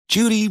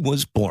Judy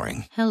was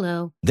boring.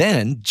 Hello.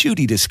 Then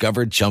Judy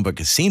discovered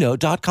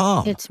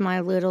ChumbaCasino.com. It's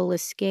my little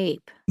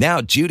escape. Now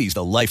Judy's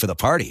the life of the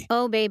party.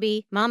 Oh,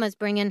 baby, mama's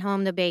bringing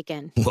home the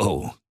bacon.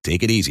 Whoa,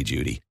 take it easy,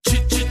 Judy.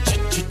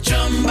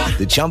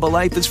 The Chumba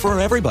life is for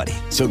everybody.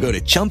 So go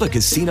to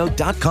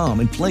ChumbaCasino.com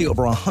and play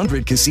over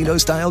 100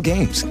 casino-style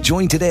games.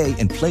 Join today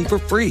and play for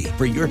free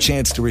for your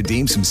chance to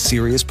redeem some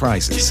serious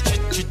prizes.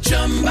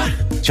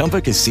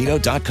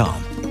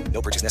 ChumbaCasino.com.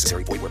 No purchase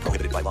necessary. Void where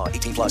prohibited by law.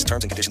 18 plus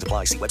terms and conditions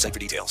apply. See website for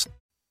details.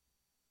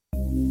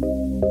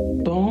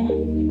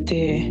 Bon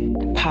de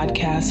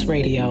Podcast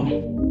Radio.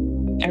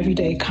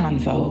 Everyday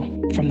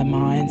convo from the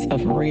minds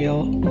of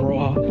real,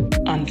 raw,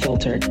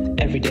 unfiltered,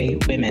 everyday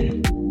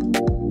women.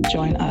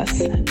 Join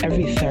us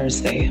every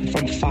Thursday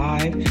from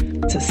 5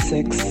 to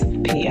 6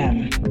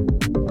 p.m.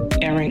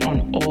 Airing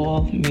on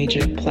all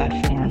major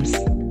platforms.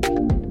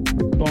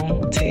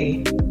 Bon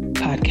de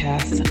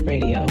Podcast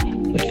Radio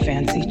with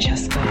Fancy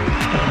Cheska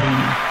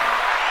Arena.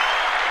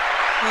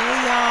 Hey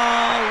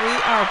y'all, we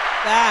are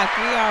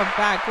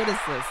back. What is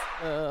this?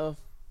 The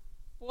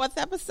fourth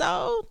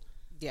episode?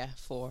 Yeah,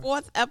 4.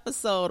 Fourth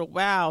episode.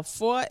 Wow,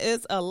 4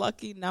 is a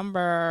lucky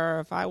number,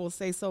 if I will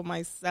say so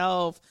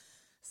myself.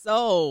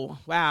 So,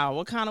 wow,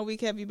 what kind of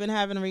week have you been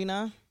having,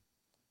 Rena?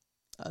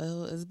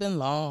 It's been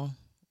long.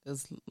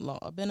 It's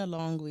been a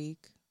long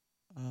week.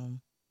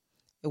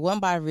 It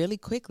went by really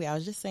quickly. I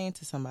was just saying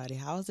to somebody,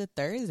 how is it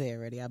Thursday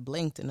already? I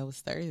blinked and it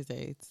was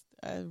Thursday. It's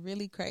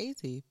really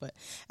crazy. But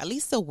at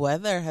least the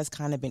weather has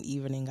kind of been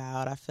evening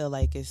out. I feel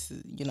like it's,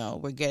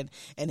 we're good.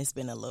 And it's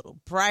been a little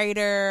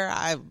brighter.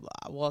 I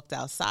walked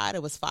outside.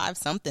 It was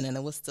 5-something and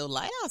it was still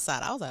light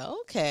outside. I was like,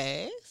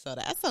 okay. So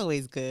that's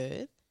always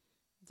good.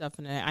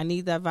 Definitely. I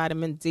need that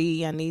vitamin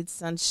D. I need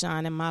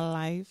sunshine in my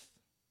life.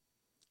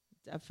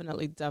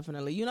 Definitely.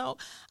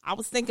 I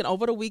was thinking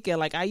over the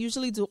weekend, I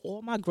usually do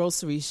all my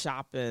grocery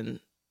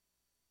shopping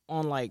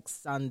on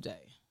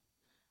Sunday.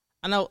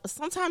 I know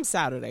sometimes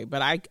Saturday,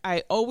 but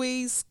I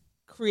always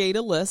create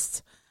a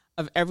list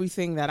of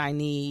everything that I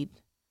need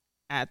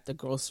at the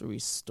grocery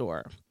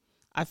store.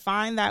 I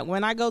find that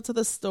when I go to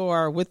the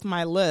store with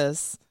my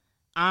list,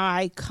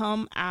 I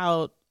come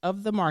out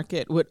of the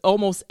market with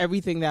almost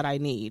everything that I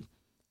need.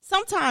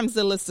 Sometimes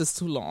the list is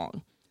too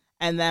long.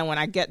 And then when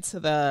I get to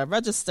the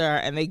register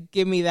and they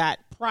give me that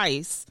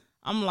price,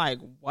 I'm like,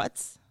 what?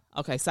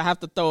 Okay, so I have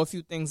to throw a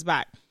few things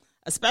back,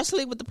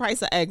 especially with the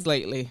price of eggs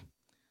lately.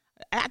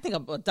 I think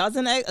a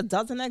dozen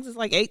eggs is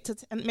like $8 to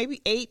 $10, maybe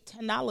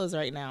 $10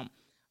 right now.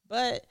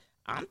 But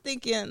I'm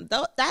thinking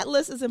that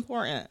list is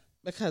important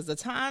because the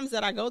times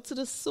that I go to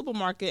the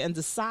supermarket and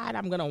decide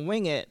I'm going to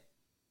wing it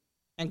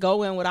and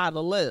go in without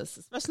a list,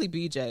 especially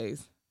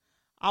BJ's,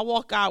 I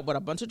walk out with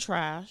a bunch of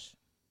trash.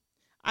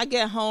 I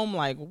get home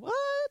like, what?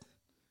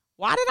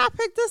 Why did I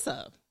pick this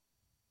up?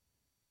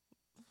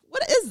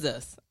 What is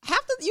this?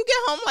 You get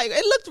home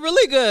it looked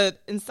really good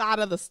inside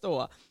of the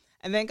store.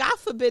 And then God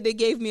forbid they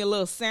gave me a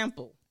little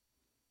sample.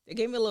 They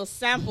gave me a little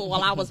sample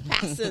while I was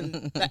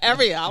passing the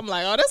area. I'm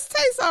like, oh, this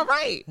tastes all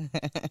right.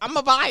 I'm going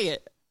to buy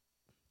it.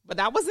 But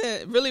that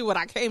wasn't really what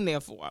I came there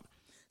for.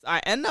 So I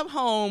end up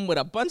home with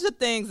a bunch of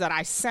things that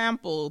I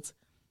sampled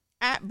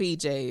at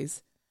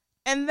BJ's.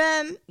 And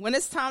then when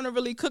it's time to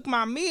really cook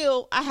my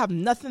meal, I have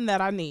nothing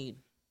that I need.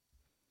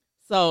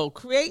 So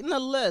creating a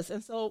list.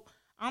 And so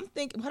I'm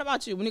thinking, what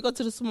about you? When you go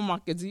to the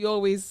supermarket, do you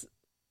always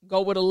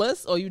go with a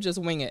list or you just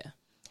wing it?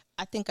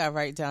 I think I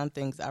write down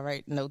things. I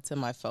write notes in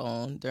my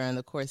phone during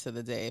the course of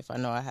the day if I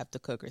know I have to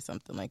cook or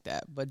something like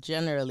that. But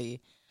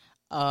generally,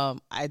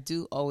 I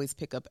do always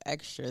pick up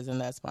extras, and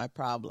that's my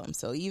problem.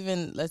 So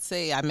even, let's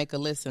say I make a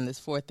list and there's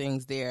 4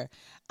 things there,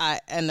 I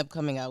end up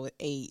coming out with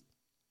 8.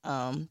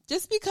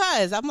 Just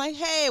because I'm like,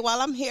 hey,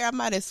 while I'm here, I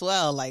might as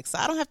well, so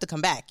I don't have to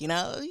come back, and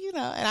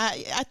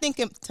I think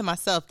to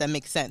myself that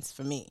makes sense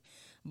for me.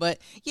 But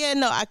yeah,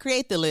 no, I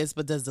create the list,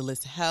 but does the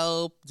list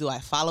help? Do I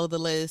follow the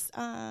list?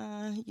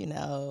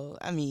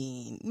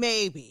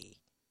 Maybe.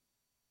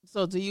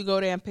 So do you go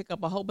there and pick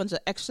up a whole bunch of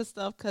extra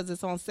stuff because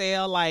it's on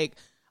sale,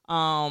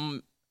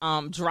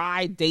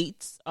 dry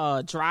dates,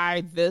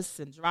 dry this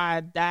and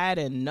dry that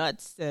and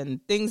nuts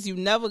and things you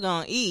never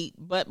gonna eat,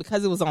 but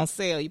because it was on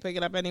sale, you pick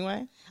it up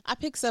anyway? I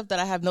pick stuff that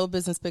I have no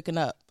business picking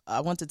up.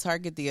 I went to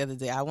Target the other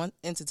day. I went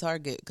into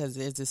Target because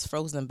there's this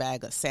frozen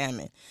bag of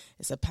salmon.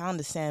 It's a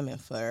pound of salmon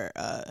for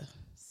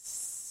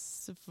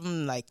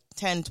from $10,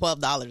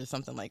 $12 or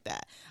something like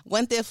that.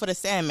 Went there for the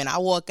salmon. I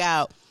walk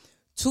out,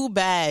 2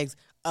 bags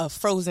of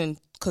frozen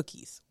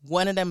cookies.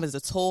 One of them is a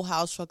Toll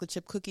House chocolate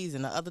chip cookies,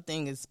 and the other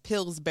thing is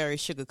Pillsbury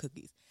sugar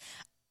cookies.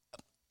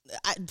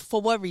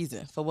 For what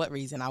reason?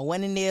 I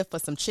went in there for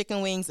some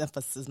chicken wings and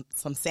for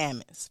some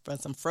salmon, for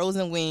some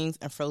frozen wings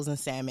and frozen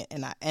salmon,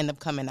 and I end up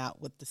coming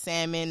out with the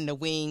salmon, the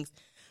wings,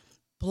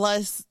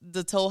 plus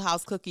the Toll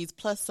House cookies,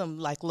 plus some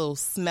little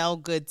smell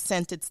good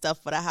scented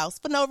stuff for the house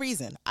for no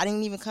reason. I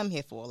didn't even come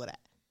here for all of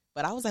that.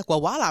 But I was like, well,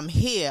 while I'm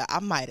here,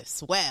 I might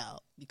as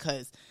well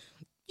because,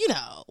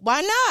 why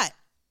not?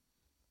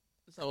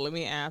 So let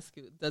me ask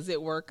you, does it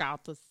work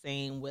out the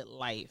same with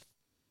life?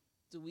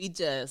 Do we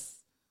just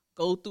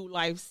go through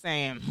life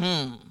saying,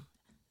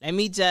 Let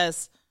me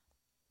just,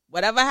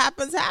 whatever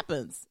happens,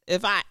 happens.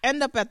 If I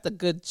end up at the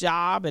good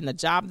job and the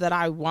job that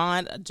I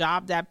want, a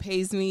job that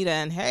pays me,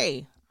 then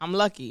hey, I'm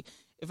lucky.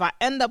 If I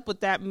end up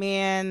with that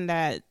man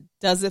that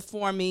does it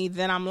for me,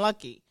 then I'm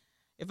lucky.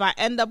 If I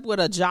end up with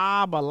a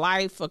job, a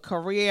life, a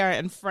career,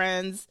 and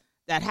friends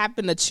that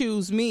happen to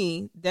choose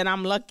me, then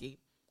I'm lucky.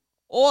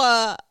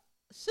 Or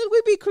should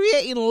we be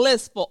creating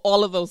lists for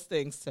all of those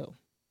things too?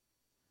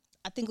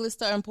 I think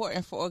lists are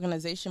important for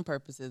organization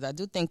purposes. I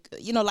do think,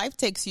 life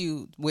takes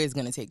you where it's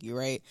going to take you,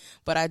 right?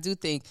 But I do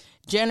think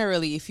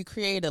generally if you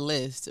create a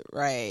list,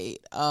 right,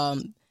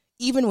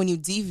 even when you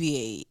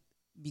deviate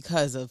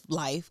because of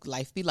life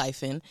be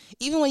lifing,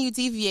 even when you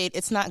deviate,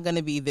 it's not going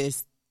to be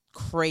this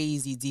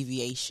crazy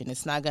deviation.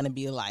 It's not going to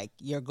be like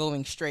you're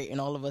going straight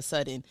and all of a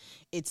sudden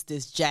it's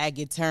this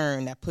jagged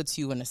turn that puts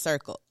you in a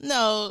circle.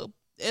 No,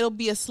 it'll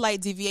be a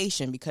slight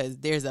deviation because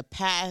there's a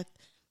path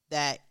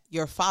that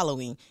you're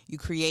following. You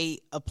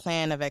create a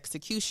plan of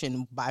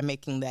execution by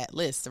making that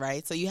list,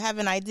 right? So you have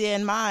an idea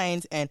in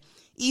mind, and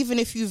even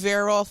if you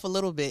veer off a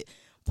little bit,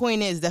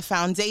 point is the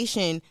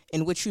foundation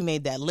in which you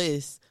made that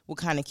list will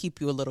kind of keep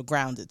you a little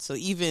grounded. So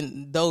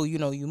even though, you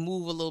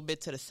move a little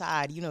bit to the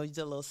side, you did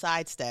a little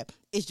sidestep,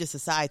 it's just a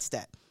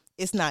sidestep.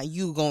 It's not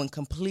you going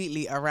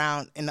completely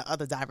around in the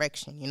other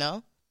direction,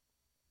 All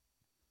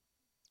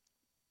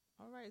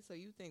right, so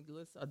you think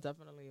lists are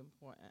definitely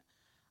important.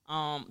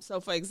 So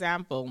for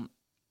example,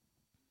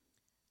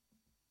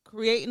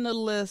 creating a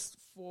list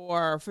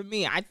for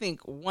me, I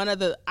think one of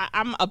the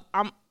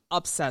I'm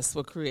obsessed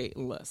with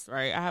creating lists,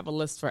 right? I have a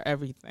list for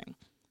everything.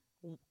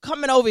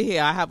 Coming over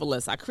here, I have a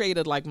list. I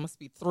created must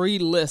be 3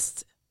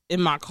 lists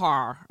in my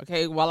car,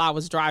 okay, while I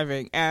was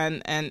driving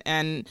and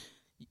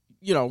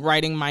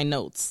writing my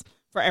notes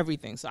for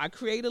everything. So I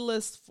create a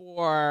list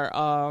for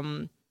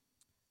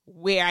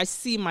where I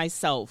see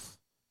myself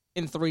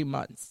in 3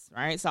 months,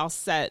 right? So I'll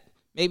set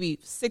maybe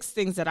 6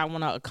 things that I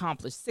want to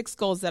accomplish, 6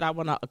 goals that I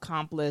want to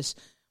accomplish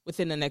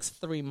within the next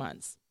 3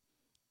 months.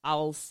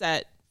 I'll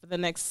set for the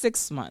next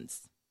 6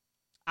 months.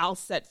 I'll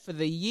set for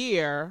the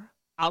year.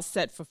 I'll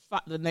set for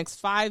the next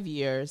 5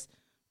 years.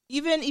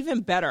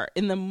 Even better,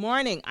 in the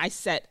morning, I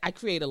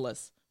create a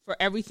list for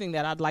everything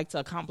that I'd like to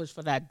accomplish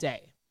for that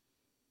day.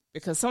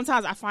 Because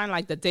sometimes I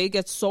find the day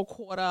gets so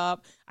caught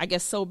up, I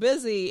get so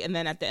busy, and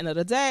then at the end of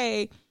the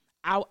day,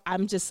 I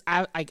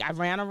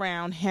ran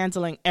around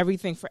handling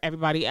everything for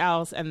everybody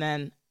else, and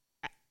then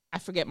I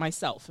forget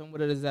myself and what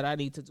it is that I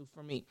need to do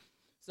for me.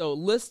 So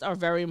lists are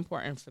very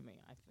important for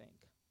me, I think,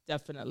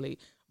 definitely.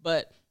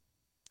 But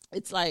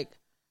it's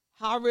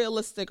how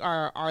realistic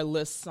are our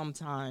lists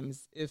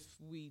sometimes if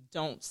we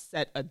don't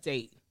set a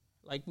date?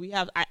 I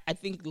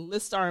think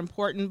lists are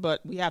important,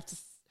 but we have to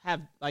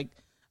have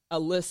a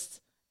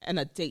list and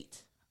a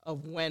date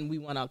of when we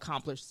want to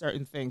accomplish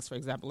certain things. For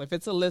example, if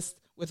it's a list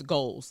with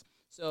goals.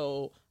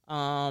 So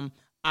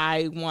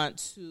I want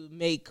to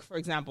make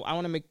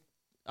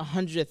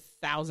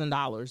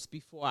 $100,000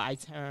 before I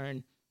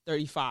turn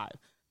 35.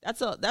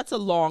 That's a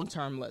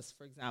long-term list,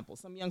 for example.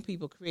 Some young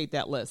people create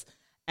that list.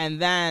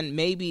 And then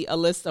maybe a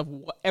list of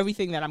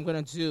everything that I'm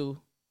going to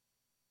do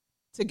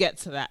to get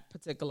to that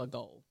particular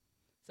goal.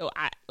 So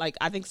I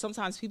think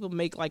sometimes people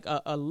make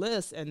a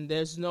list and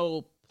there's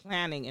no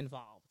planning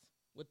involved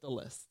with the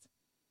list.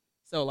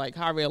 So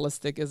how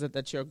realistic is it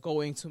that you're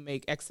going to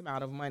make X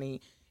amount of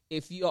money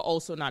if you're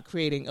also not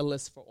creating a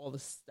list for all the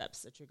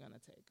steps that you're going to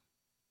take?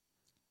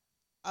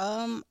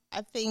 I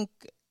think,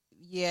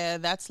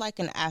 that's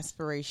an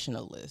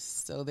aspirational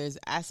list. So there's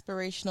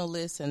aspirational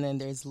lists and then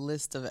there's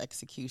list of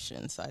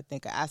execution. So I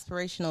think an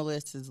aspirational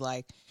list is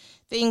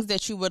things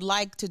that you would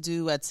like to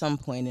do at some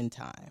point in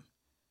time.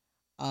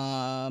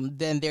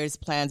 Then there's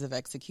plans of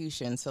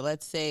execution. So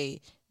let's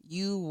say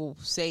you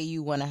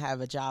want to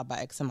have a job by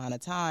X amount of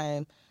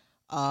time.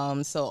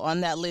 So on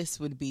that list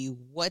would be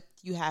what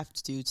you have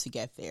to do to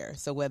get there.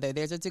 So whether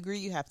there's a degree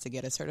you have to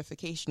get, a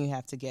certification you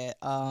have to get,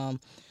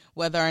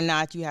 whether or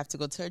not you have to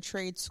go to a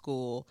trade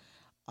school,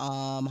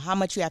 how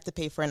much you have to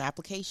pay for an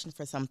application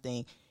for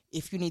something,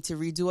 if you need to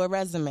redo a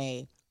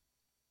resume,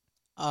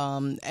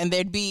 and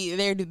there'd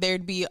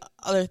be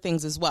other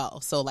things as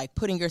well. So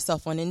putting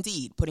yourself on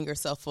Indeed, putting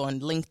yourself on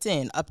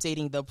LinkedIn,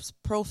 updating those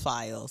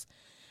profiles,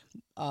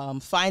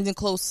 finding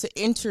clothes to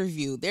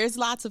interview. There's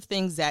lots of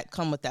things that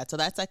come with that. So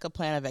that's a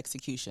plan of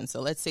execution.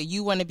 So let's say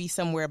you want to be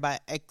somewhere by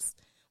X,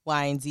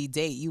 Y, and Z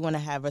date. You want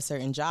to have a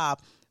certain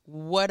job.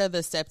 What are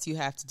the steps you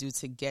have to do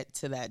to get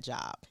to that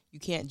job? You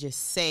can't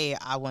just say,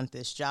 I want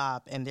this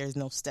job, and there's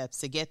no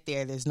steps to get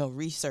there. There's no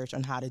research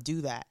on how to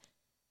do that.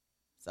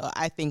 So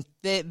I think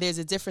that there's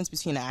a difference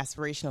between an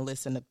aspirational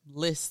list and a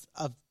list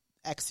of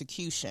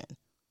execution.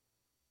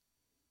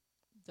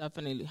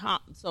 Definitely.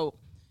 So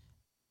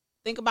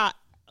think about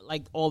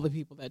all the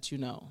people that you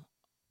know.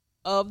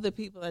 Of the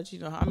people that you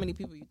know, how many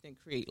people you think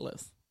create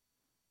lists?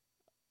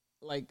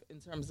 In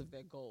terms of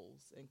their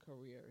goals and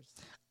careers?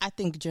 I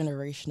think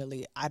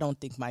generationally, I don't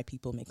think my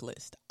people make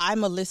lists.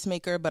 I'm a list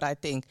maker, but I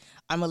think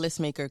I'm a list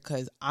maker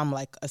because I'm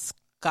a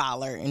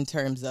scholar in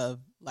terms of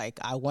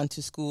I went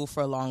to school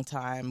for a long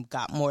time,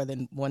 got more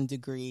than one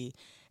degree,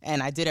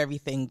 And I did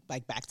everything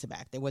like back to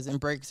back. There wasn't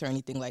breaks or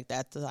anything like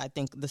that. So I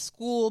think the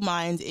school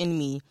minds in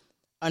me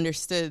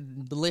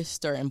understood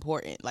lists are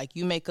important. Like,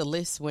 you make a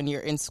list when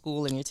you're in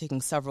school and you're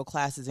taking several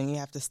classes and you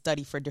have to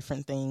study for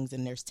different things,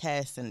 and there's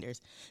tests and there's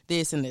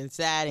this and there's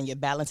that, and you're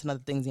balancing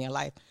other things in your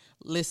life.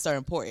 Lists are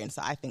important.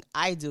 So I think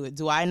I do it.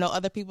 Do I know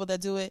other people that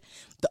do it?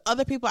 The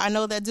other people I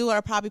know that do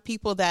are probably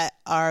people that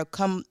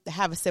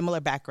have a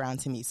similar background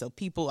to me. So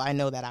people I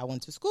know that I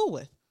went to school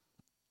with.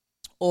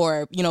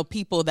 Or, you know,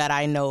 people that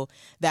I know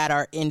that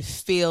are in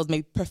fields,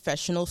 maybe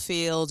professional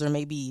fields, or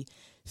maybe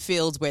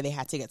fields where they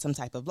had to get some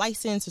type of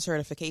license or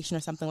certification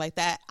or something like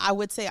that. I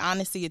would say,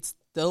 honestly, it's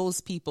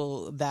those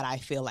people that I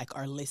feel like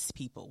are list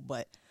people.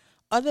 But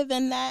other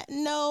than that,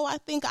 no, I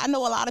think I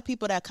know a lot of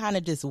people that kind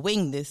of just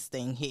wing this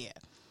thing here.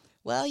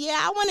 Well, yeah,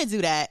 I want to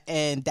do that,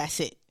 and that's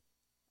it.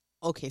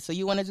 Okay, so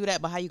you want to do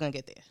that, but how you going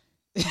to get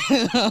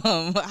there?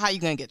 How you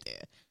going to get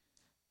there?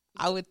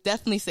 I would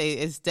definitely say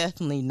it's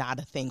definitely not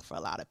a thing for a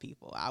lot of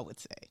people, I would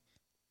say.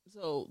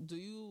 So do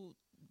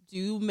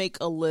you make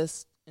a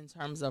list in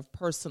terms of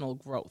personal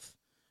growth?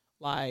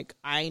 Like,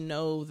 I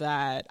know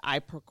that I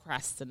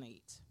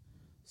procrastinate.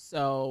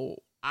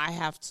 So I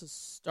have to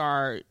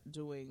start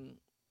doing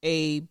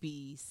A,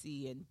 B,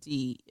 C, and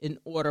D in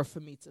order for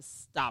me to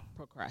stop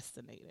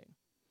procrastinating.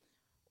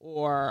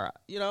 Or,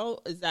 you know,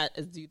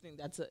 do you think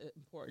that's an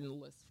important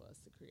list for us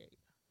to create?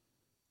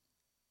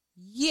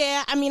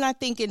 Yeah, I mean, I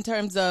think in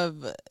terms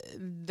of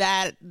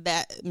that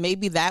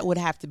maybe that would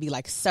have to be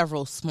like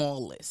several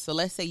small lists. So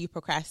let's say you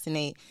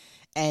procrastinate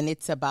and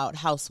it's about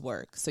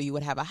housework. So you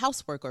would have a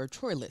housework or a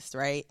chore list,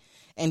 right?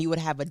 And you would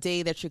have a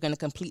day that you're going to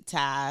complete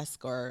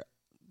task, or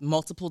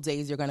multiple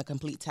days you're going to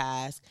complete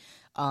task.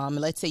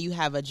 Let's say you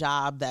have a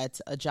job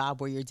that's a job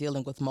where you're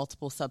dealing with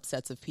multiple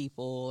subsets of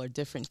people or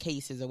different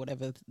cases or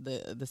whatever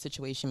the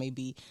situation may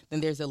be,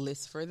 then there's a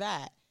list for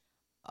that.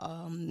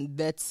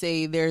 Let's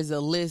say there's a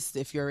list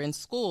if you're in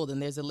school, then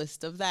there's a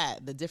list of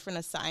that, the different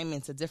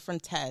assignments, the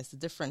different tests, the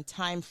different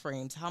time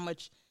frames, how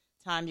much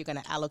time you're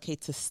going to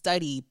allocate to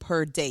study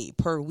per day,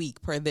 per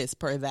week, per this,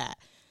 per that.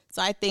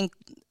 So I think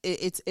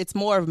it's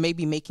more of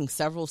maybe making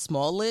several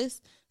small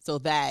lists so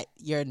that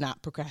you're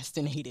not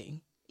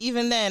procrastinating.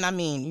 Even then, I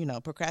mean, you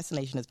know,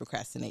 procrastination is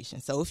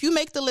procrastination. So if you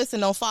make the list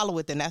and don't follow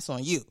it, then that's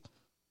on you.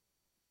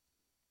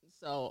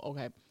 So,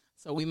 okay.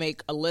 So we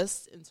make a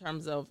list in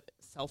terms of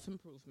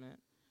self-improvement.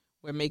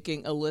 We're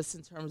making a list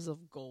in terms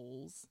of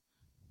goals.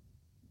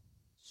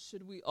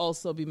 Should we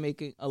also be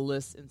making a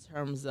list in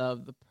terms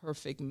of the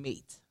perfect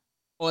mate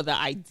or the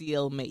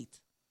ideal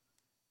mate?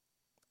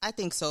 I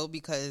think so,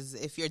 because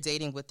if you're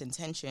dating with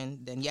intention,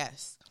 then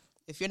yes.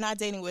 If you're not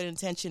dating with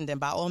intention, then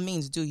by all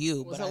means, do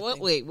you. But so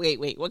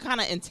wait. What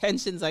kind of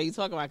intentions are you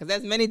talking about? Because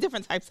there's many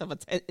different types of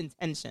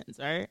intentions,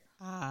 right?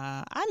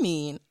 I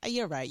mean,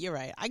 you're right.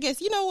 I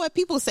guess, you know what?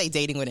 People say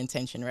dating with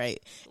intention, right?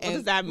 What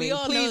does that mean? We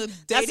all know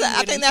dating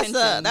I think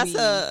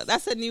means,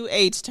 that's a new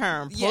age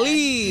term. Yeah.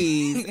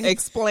 Please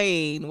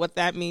explain what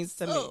that means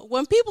to me.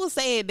 When people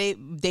say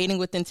dating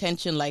with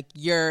intention, like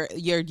you're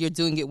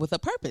doing it with a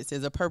purpose.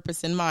 There's a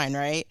purpose in mind,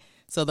 right?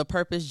 So the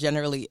purpose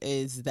generally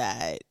is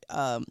that,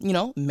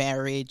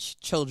 marriage,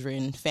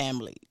 children,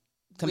 family,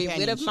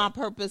 companionship. What if my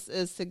purpose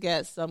is to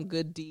get some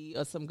good D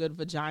or some good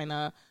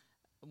vagina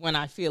when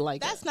I feel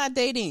like That's not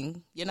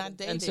dating. You're not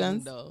dating,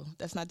 Intentions? though.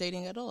 That's not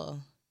dating at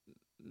all.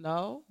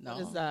 No?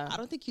 What is that? I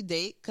don't think you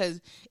date, because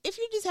if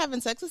you're just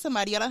having sex with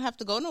somebody, you don't have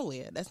to go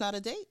nowhere. That's not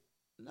a date.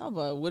 No,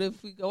 but what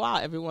if we go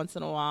out every once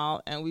in a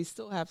while and we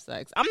still have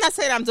sex? I'm not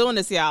saying I'm doing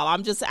this, y'all.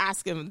 I'm just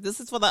asking. This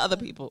is for the other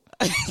people.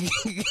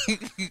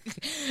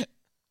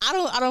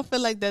 I don't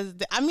feel like there's.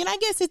 I mean, I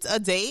guess it's a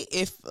date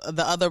if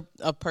the other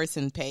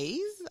person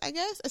pays. I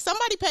guess if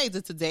somebody pays,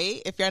 it's a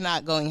date. If you're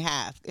not going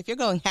half, if you're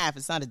going half,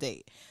 it's not a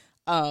date.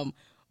 But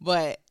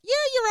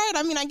yeah, you're right.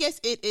 I mean, I guess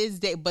it is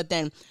date. But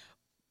then,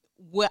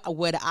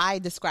 would I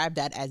describe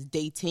that as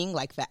dating,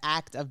 like the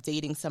act of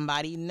dating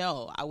somebody?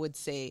 No, I would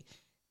say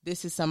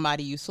this is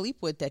somebody you sleep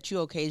with that you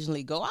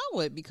occasionally go out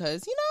with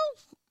because, you know,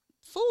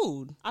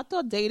 food. I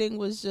thought dating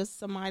was just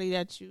somebody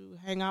that you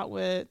hang out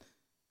with.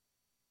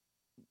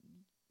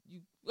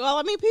 Well,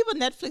 I mean, people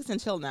Netflix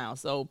and chill now.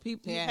 So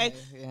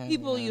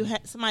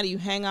somebody you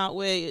hang out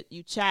with,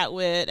 you chat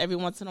with every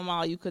once in a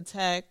while. You could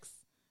text,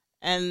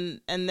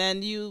 and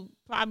then you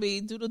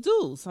probably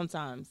do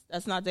sometimes.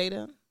 That's not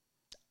dating.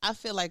 I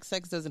feel like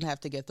sex doesn't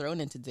have to get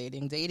thrown into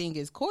dating. Dating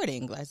is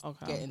courting. Like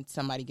getting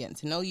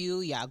to know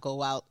you. Y'all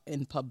go out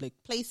in public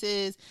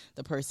places.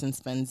 The person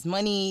spends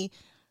money.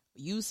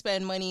 You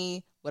spend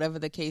money. Whatever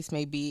the case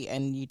may be,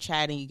 and you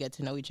chat and you get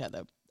to know each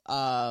other.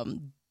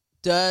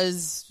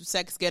 Does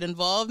sex get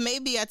involved?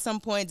 Maybe at some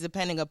point,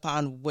 depending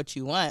upon what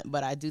you want.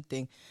 But I do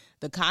think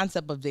the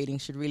concept of dating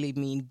should really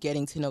mean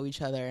getting to know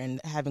each other and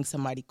having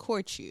somebody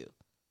court you.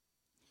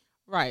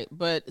 Right.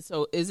 But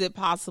so is it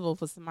possible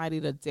for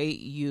somebody to date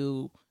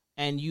you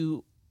and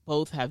you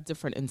both have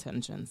different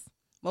intentions?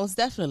 Most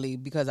definitely,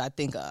 because I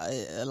think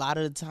a lot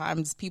of the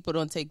times people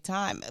don't take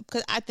time.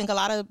 Because I think a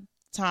lot of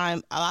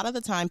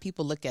the time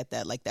people look at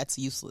that like that's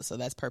useless or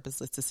that's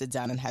purposeless to sit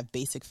down and have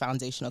basic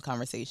foundational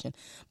conversation.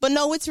 But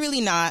no, it's really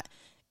not.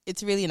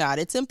 It's really not.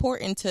 It's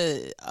important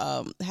to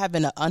have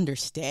an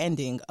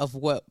understanding of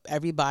what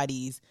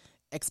everybody's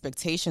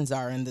expectations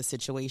are in the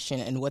situation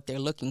and what they're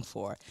looking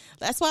for.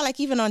 That's why, like,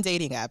 even on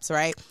dating apps,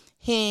 right?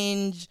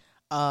 Hinge,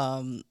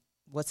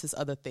 what's this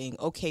other thing?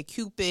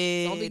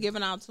 OkCupid. Don't be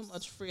giving out too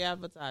much free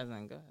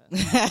advertising. Go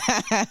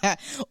ahead.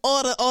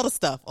 all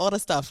the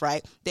stuff,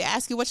 right? They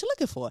ask you what you're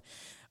looking for.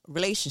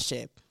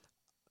 Relationship,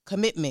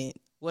 commitment.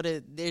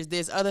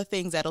 There's other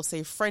things that'll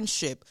say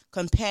friendship,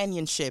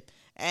 companionship.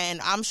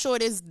 And I'm sure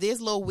there's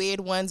little weird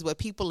ones where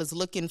people is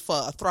looking for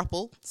a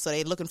throuple, so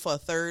they looking for a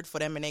third for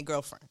them and their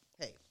girlfriend.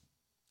 Hey,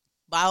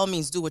 by all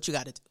means, do what you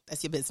got to do.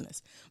 That's your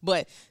business.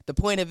 But the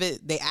point of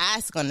it, they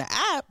ask on the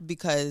app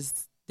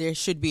because there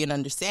should be an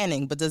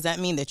understanding. But does that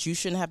mean that you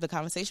shouldn't have the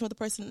conversation with the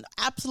person?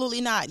 Absolutely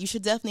not. You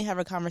should definitely have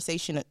a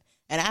conversation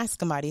and ask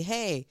somebody,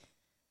 hey,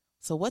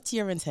 so what's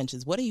your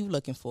intentions? What are you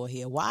looking for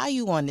here? Why are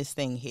you on this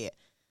thing here?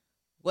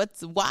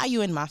 Why are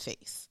you in my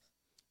face?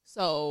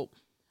 So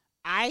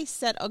I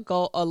set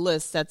a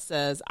list that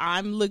says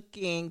I'm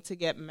looking to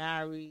get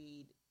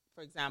married,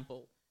 for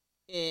example,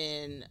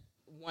 in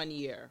 1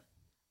 year.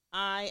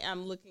 I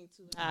am looking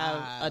to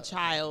have a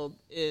child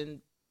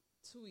in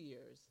 2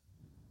 years.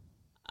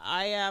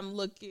 I am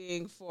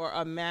looking for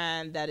a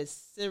man that is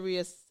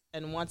serious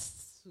and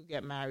wants to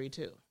get married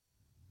too.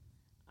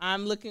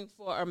 I'm looking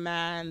for a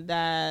man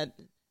that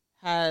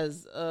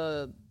has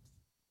a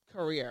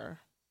career.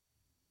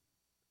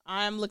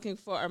 I'm looking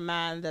for a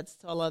man that's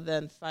taller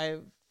than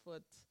 5'7".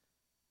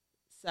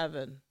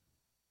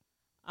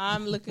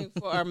 I'm looking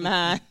for a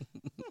man.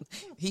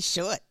 He's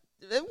short.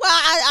 Well,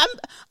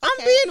 I'm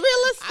being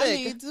realistic. I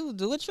mean,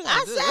 do what you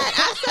got.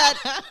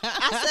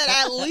 I said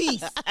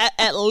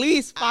at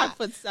least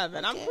 5'7".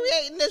 Okay. I'm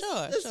creating this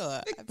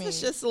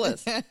fictitious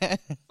list.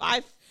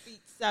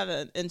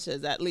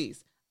 5'7" at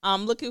least.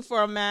 I'm looking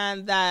for a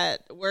man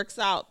that works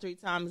out 3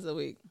 times a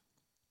week.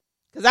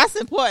 Because that's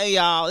important,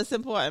 y'all. It's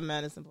important,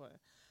 man. It's important.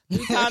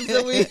 3 times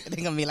a week.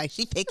 They're going to be like,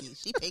 she picky.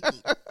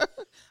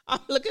 I'm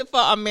looking for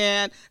a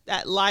man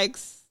that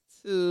likes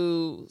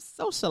to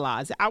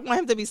socialize. I want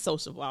him to be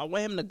sociable. I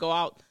want him to go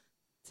out.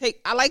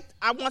 I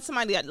want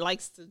somebody that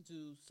likes to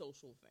do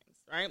social things,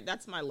 right?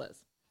 That's my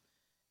list.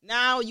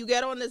 Now you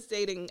get on this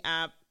dating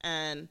app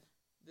and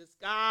this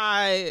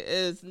guy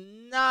is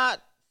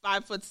not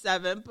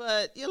 5'7",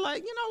 but you're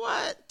like, you know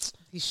what?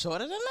 He's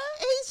shorter than that?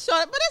 He's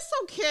short, but it's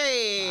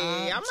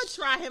okay. I'm going to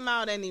try him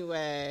out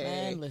anyway.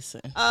 Man,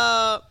 listen.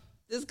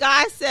 This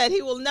guy said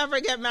he will never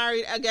get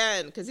married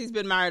again because he's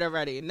been married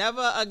already.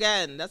 Never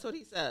again. That's what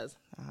he says.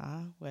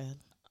 Well.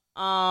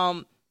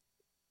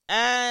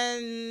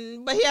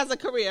 But he has a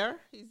career.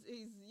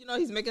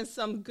 He's making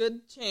some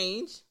good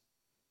change,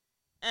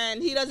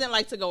 and he doesn't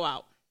like to go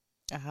out.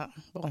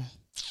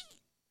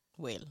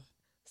 Well.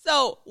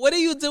 So what do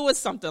you do with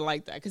something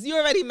like that? Because you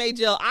already made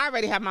I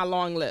already have my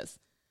long list.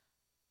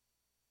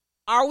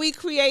 Are we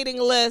creating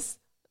lists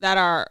that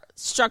are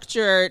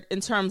structured in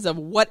terms of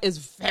what is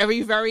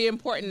very, very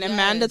important and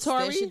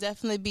mandatory? There should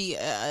definitely be,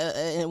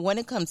 when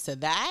it comes to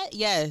that,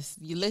 yes,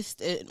 you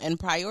list it in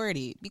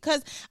priority.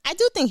 Because I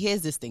do think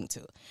here's this thing,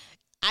 too.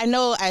 I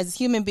know as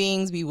human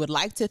beings, we would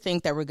like to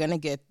think that we're going to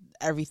get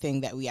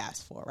everything that we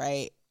ask for,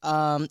 right?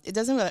 It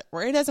doesn't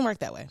work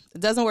that way.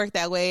 It doesn't work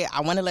that way.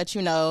 I want to let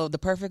you know the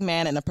perfect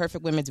man and the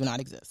perfect women do not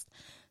exist.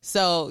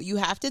 So you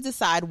have to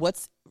decide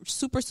what's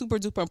super, super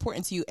duper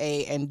important to you,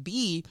 A, and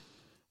B,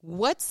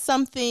 what's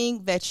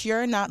something that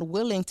you're not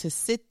willing to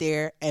sit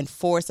there and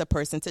force a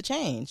person to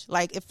change?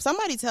 Like, if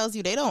somebody tells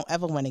you they don't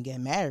ever want to get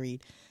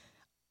married,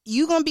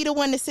 you going to be the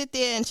one to sit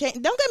there and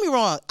change? Don't get me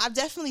wrong. I've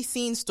definitely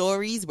seen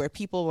stories where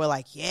people were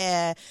like,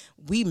 yeah,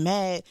 we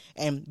met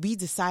and we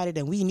decided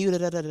and we knew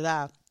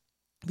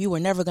we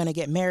were never going to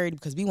get married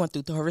because we went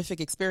through the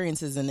horrific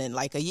experiences. And then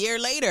like a year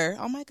later,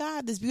 oh my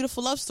God, this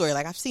beautiful love story.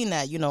 Like, I've seen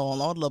that, on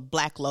all the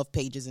Black love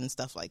pages and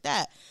stuff like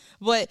that.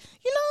 But,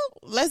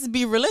 let's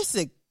be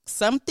realistic.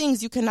 Some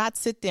things you cannot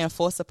sit there and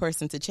force a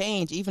person to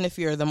change, even if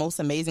you're the most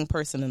amazing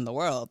person in the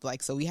world.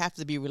 Like, so we have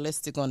to be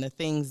realistic on the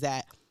things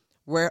that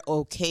we're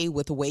okay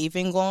with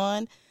waving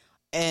on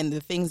and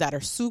the things that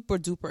are super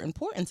duper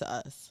important to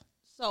us.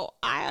 So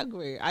I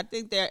agree. I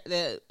think that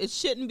it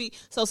shouldn't be.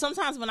 So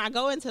sometimes when I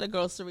go into the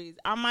groceries,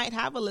 I might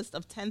have a list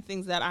of 10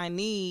 things that I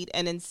need.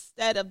 And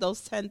instead of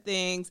those 10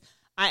 things,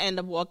 I end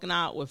up walking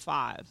out with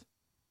 5.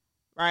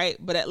 Right.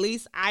 But at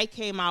least I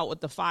came out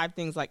with the 5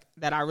 things like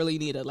that I really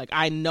needed. Like,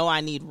 I know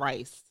I need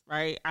rice.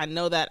 Right. I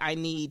know that I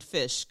need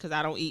fish because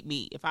I don't eat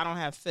meat. If I don't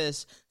have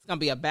fish, it's going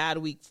to be a bad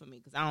week for me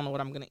because I don't know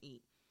what I'm going to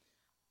eat.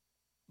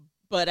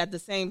 But at the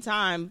same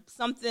time,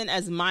 something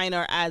as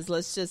minor as,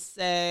 let's just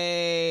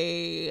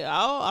say,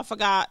 I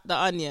forgot the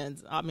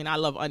onions. I mean, I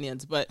love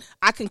onions, but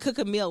I can cook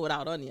a meal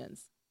without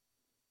onions.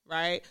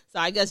 Right. So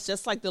I guess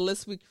just like the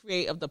list we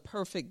create of the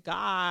perfect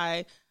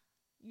guy,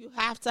 you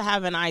have to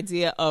have an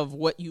idea of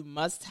what you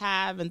must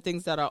have and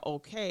things that are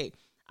okay.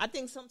 I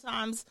think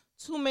sometimes,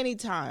 too many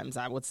times,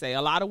 I would say,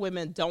 a lot of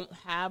women don't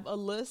have a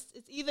list.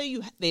 It's either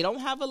they don't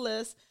have a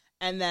list,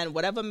 and then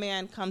whatever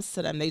man comes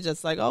to them, they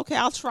just like, okay,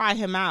 I'll try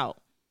him out,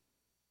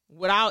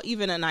 without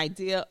even an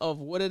idea of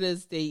what it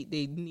is they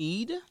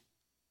need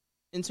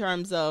in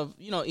terms of,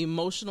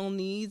 emotional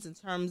needs, in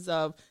terms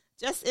of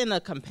just in a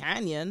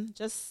companion,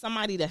 just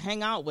somebody to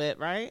hang out with,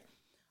 right?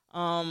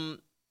 And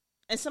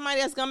somebody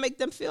that's going to make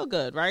them feel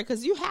good, right?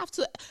 Because you have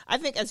to, I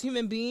think as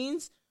human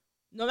beings,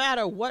 no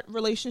matter what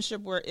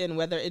relationship we're in,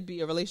 whether it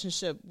be a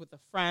relationship with a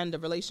friend, a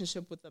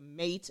relationship with a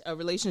mate, a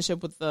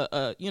relationship with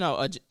a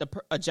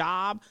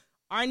job,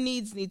 our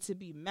needs need to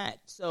be met.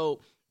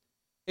 So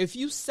if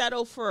you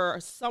settle for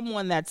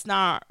someone that's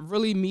not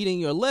really meeting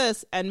your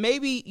list, and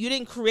maybe you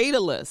didn't create a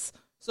list,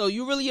 so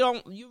you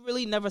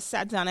really never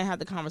sat down and had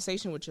the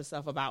conversation with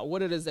yourself about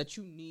what it is that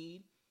you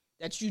need,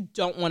 that you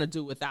don't want to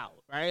do without,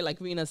 right?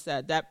 Like Rena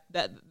said,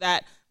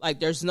 that like,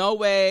 there's no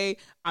way,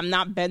 I'm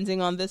not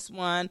bending on this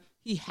one.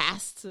 He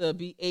has to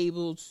be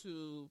able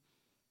to,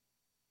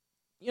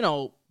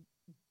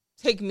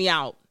 take me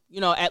out,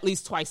 at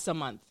least twice a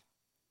month,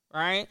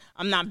 right?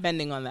 I'm not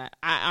bending on that.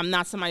 I'm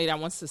not somebody that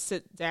wants to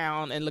sit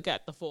down and look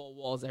at the four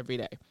walls every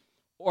day.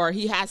 Or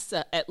he has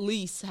to at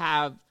least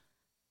have,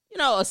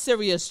 a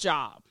serious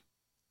job.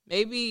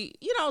 Maybe,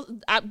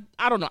 I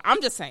don't know.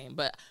 I'm just saying,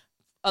 but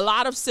a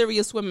lot of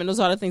serious women, those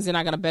are the things they're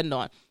not going to bend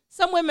on.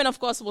 Some women, of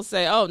course, will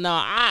say, oh,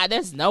 no,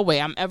 there's no way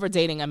I'm ever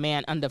dating a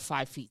man under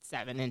 5 feet,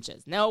 7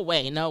 inches. No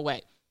way, no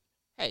way.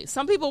 Hey,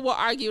 some people will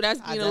argue that's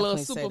being a little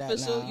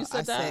superficial. You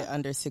said that? I say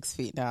under 6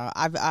 feet now.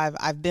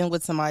 I've been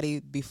with somebody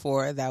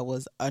before that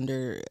was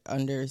under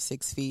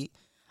 6 feet.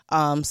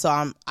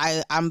 So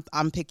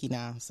I'm picky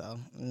now. So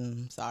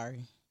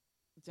sorry.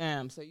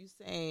 Damn. So you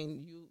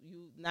saying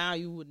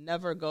you would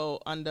never go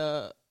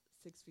under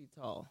 6 feet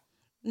tall?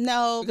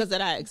 No, because of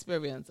that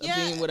experience of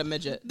being with a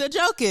midget. The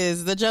joke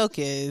is, it's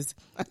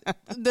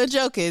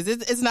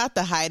not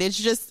the height. It's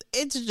just,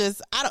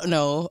 I don't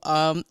know.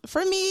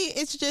 For me,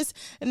 it's just,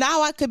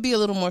 now I could be a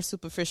little more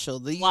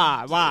superficial.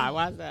 Why is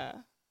that?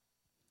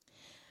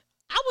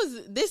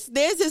 There's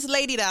this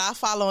lady that I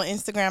follow on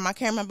Instagram. I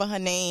can't remember her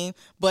name,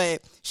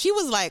 but she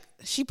was like,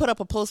 she put up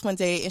a post one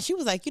day and she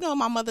was like,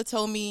 my mother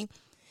told me,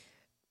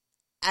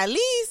 at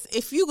least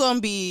if you're going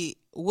to be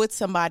with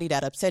somebody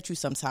that upset you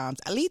sometimes,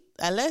 at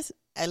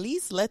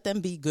least let them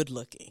be good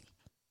looking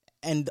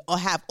or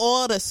have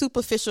all the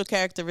superficial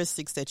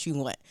characteristics that you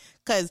want.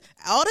 Because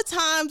all the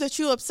times that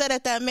you're upset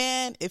at that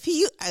man,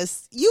 you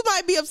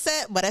might be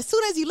upset, but as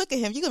soon as you look at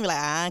him, you're going to be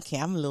like, okay,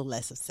 I'm a little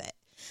less upset.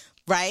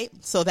 Right?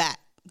 So that's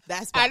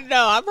why. I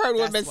know. I've heard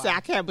women say,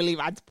 I can't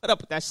believe I put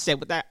up with that shit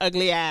with that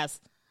ugly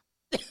ass.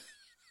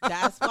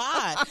 That's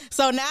why.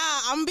 So now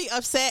I'm going to be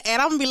upset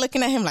and I'm going to be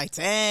looking at him like,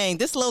 dang,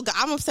 this little guy,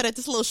 I'm upset at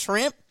this little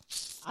shrimp.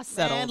 I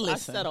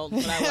settled.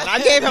 I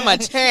gave him a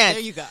chance. There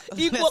you go.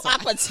 Equal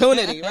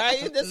opportunity,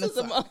 right? This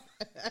is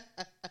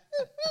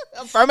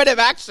affirmative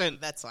action.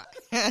 That's why.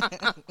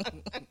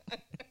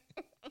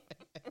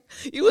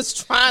 You was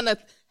trying to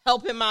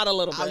help him out a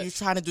little bit. You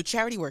trying to do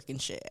charity work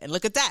and shit. And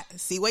look at that.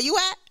 See where you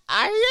at?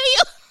 I hear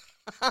you.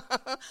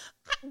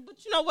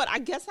 But you know what? I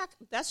guess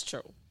that's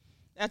true.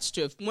 That's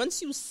true.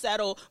 Once you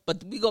settle,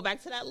 but we go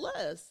back to that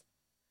list.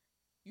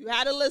 You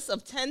had a list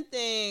of 10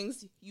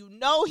 things.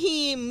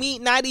 He ain't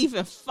meet not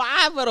even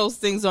 5 of those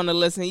things on the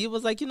list. And you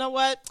was like, you know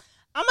what?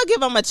 I'm going to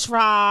give him a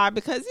try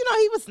because,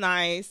 he was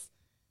nice.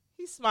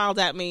 He smiled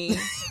at me.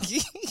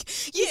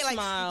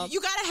 Smiled.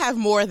 You got to have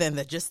more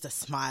than just a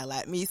smile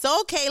at me.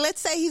 So, okay,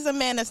 let's say he's a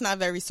man that's not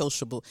very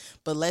sociable.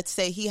 But let's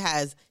say he's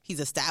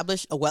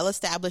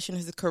well-established in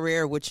his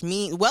career, which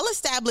means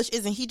well-established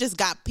isn't he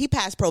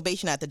passed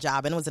probation at the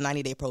job and it was a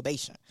 90-day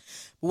probation.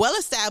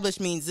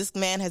 Well-established means this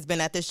man has been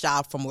at this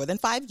job for more than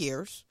 5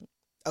 years.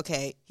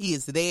 Okay, he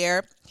is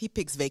there. He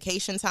picks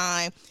vacation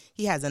time.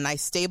 He has a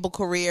nice stable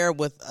career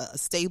with a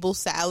stable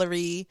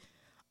salary.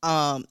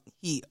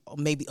 He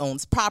maybe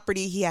owns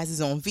property. He has his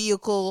own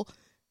vehicle.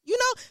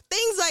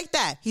 Things like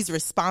that. He's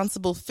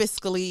responsible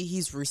fiscally.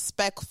 He's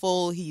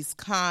respectful. He's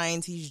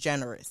kind. He's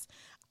generous.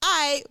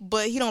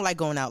 But he don't like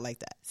going out like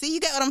that. See, you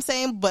get what I'm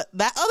saying? But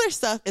that other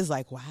stuff is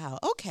like, wow,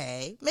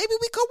 okay, maybe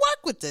we could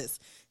work with this.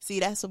 See,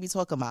 that's what we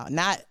talk about.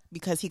 Not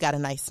because he got a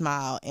nice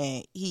smile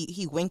and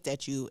he winked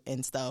at you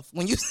and stuff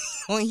when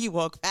you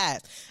walk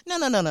past. No.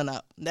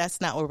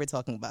 That's not what we're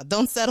talking about.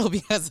 Don't settle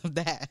because of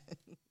that.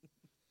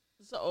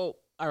 So,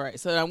 all right.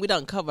 So then we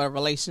don't cover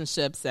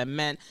relationships and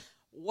men.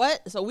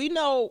 So we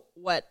know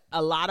what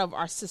a lot of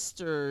our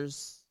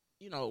sisters,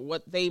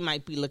 what they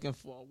might be looking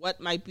for,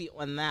 what might be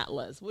on that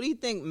list. What do you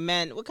think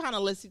what kind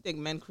of list do you think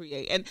men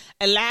create?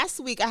 And last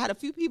week I had a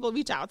few people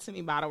reach out to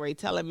me, by the way,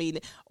 telling me,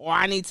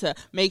 I need to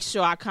make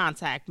sure I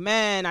contact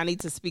men. I need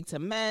to speak to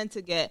men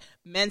to get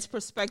men's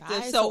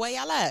perspective. So where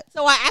y'all at?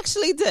 So I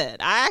actually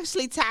did. I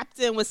actually tapped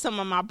in with some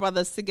of my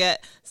brothers to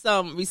get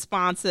some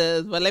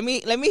responses. But let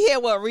me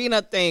hear what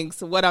Rena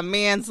thinks, what a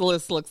man's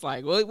list looks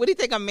like. What do you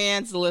think a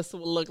man's list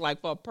will look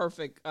like for a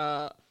perfect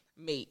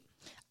mate?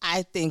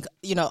 I think,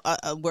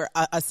 we're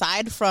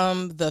aside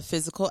from the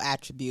physical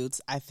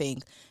attributes, I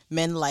think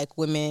men like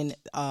women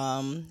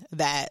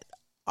that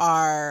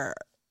are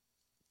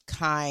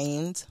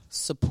kind,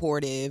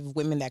 supportive,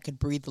 women that could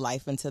breathe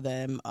life into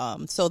them.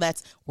 So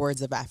that's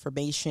words of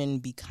affirmation,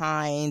 be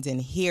kind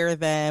and hear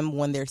them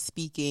when they're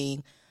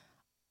speaking.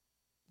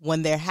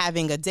 When they're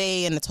having a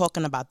day and they're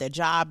talking about their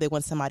job, they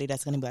want somebody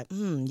that's going to be like,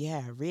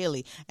 yeah,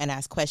 really, and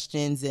ask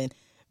questions and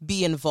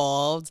be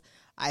involved.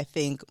 I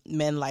think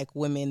men like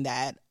women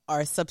that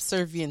are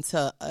subservient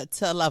to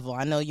a level.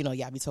 I know,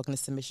 y'all be talking to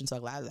submission talk,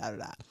 blah, blah,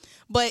 blah.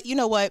 But you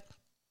know what?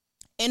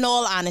 In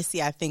all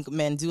honesty, I think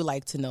men do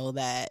like to know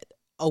that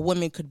a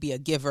woman could be a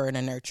giver and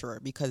a nurturer,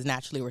 because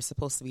naturally we're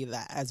supposed to be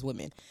that as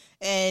women.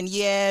 And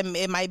yeah,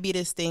 it might be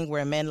this thing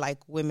where men like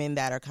women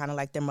that are kind of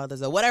like their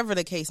mothers or whatever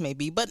the case may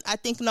be. But I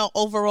think, no,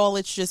 overall,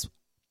 it's just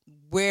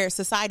where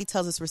society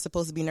tells us we're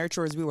supposed to be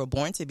nurturers. We were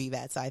born to be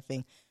that. So I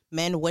think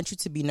men want you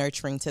to be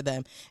nurturing to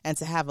them and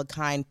to have a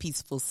kind,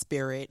 peaceful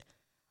spirit.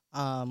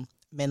 Men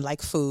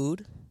like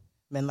food.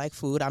 I'm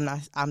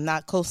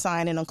not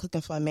co-signing on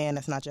cooking for a man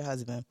that's not your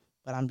husband.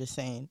 But I'm just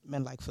saying,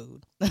 men like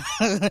food.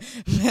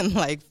 Men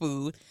like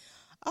food.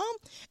 And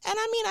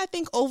I mean, I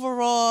think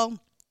overall,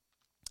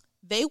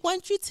 they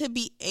want you to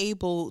be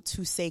able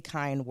to say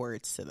kind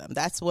words to them.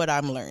 That's what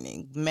I'm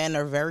learning. Men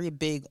are very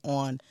big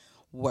on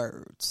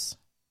words.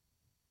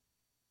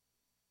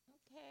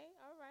 Okay,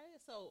 all right.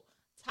 So,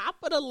 top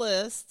of the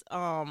list,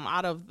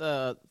 out of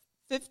the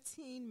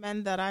 15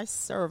 men that I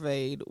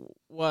surveyed,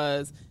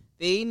 was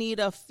they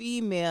need a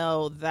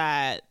female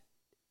that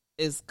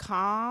is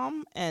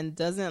calm and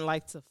doesn't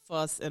like to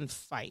fuss and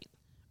fight,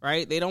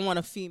 right? They don't want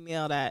a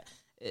female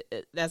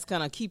that's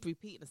gonna keep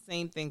repeating the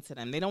same thing to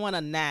them. They don't want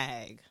to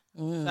nag.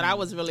 So that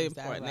was really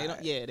important. Right?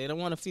 They don't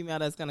want a female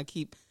that's gonna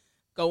keep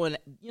going,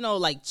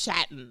 like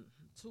chatting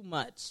too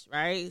much,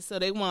 right? So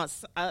they want,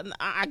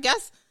 I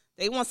guess,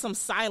 they want some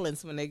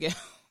silence when they get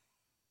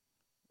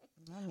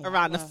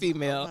around the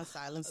female.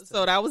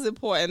 So that was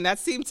important. That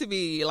seemed to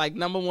be like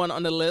number one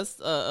on the list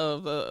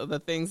of the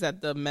things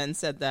that the men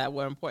said that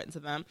were important to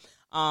them.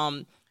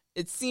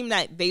 It seemed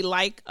that they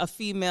like a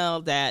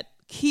female that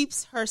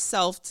keeps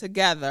herself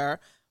together,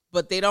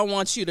 but they don't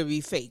want you to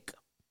be fake.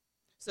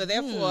 So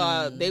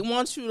therefore, they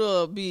want you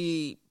to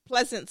be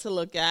pleasant to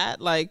look at,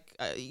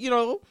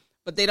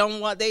 but they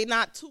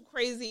not too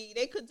crazy.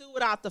 They could do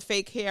without the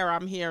fake hair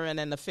I'm hearing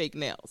and the fake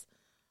nails.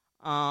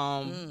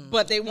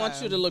 But they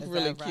want you to look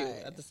really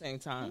cute at the same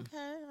time.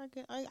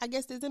 Okay, I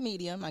guess there's a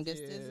medium. I guess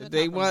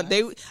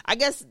I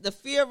guess the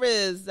fear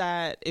is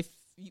that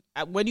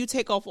when you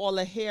take off all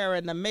the hair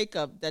and the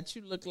makeup, that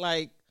you look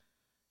like,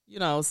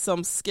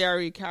 some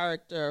scary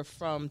character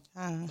from.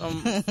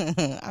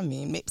 I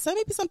mean, maybe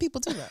some people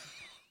do that.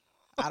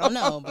 I don't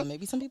know, but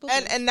maybe some people.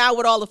 And now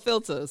with all the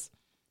filters.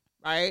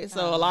 Right?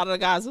 So a lot of the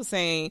guys were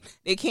saying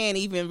they can't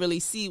even really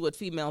see what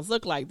females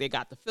look like. They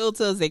got the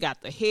filters, they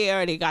got the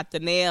hair, they got the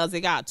nails,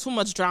 they got too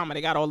much drama,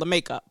 they got all the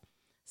makeup.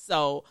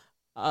 So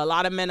a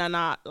lot of men are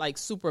not like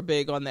super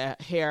big on their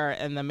hair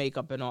and the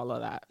makeup and all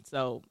of that.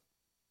 So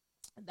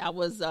that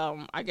was,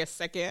 I guess,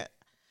 second.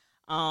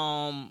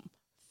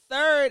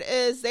 Third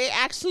is they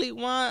actually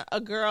want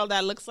a girl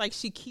that looks like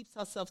she keeps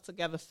herself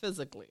together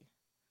physically.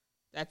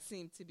 That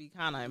seemed to be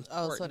kind of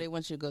important. Oh, so they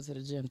want you to go to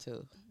the gym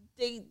too.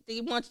 They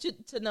want you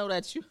to know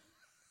that you.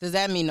 Does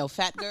that mean no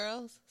fat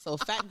girls? So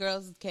fat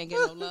girls can't get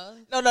no love?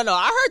 No.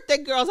 I heard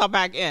thick girls are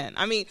back in.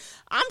 I mean,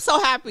 I'm so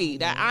happy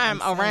that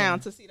I'm around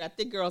to see that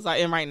thick girls are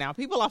in right now.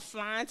 People are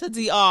flying to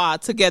DR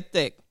to get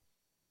thick.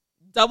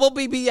 Double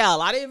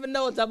BBL. I didn't even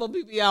know what double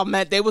BBL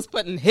meant. They was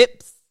putting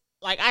hips.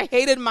 Like, I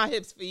hated my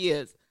hips for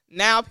years.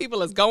 Now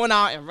people is going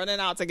out and running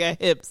out to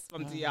get hips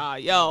from DR.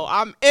 Yo,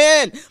 I'm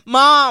in.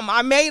 Mom,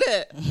 I made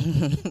it.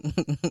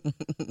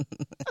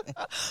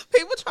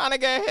 People trying to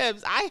get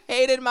hips. I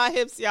hated my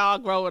hips, y'all,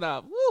 growing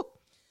up. Woo.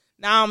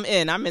 Now I'm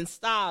in. I'm in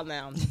style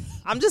now.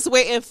 I'm just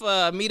waiting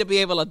for me to be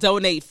able to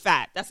donate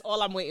fat. That's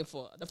all I'm waiting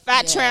for. The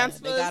fat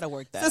transfers. They gotta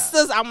work that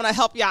Sisters, out. I'm going to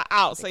help y'all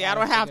out. So y'all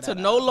don't have to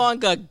no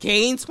longer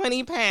gain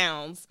 20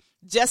 pounds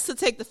just to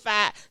take the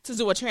fat to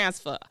do a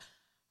transfer.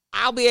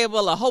 I'll be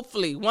able to,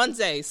 hopefully, one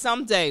day,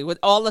 someday, with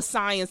all the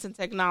science and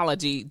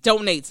technology,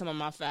 donate some of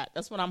my fat.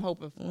 That's what I'm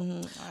hoping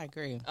for. I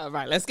agree. All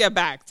right, let's get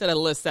back to the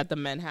list that the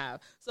men have.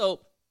 So,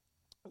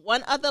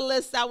 one other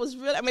list that was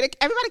really,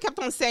 everybody kept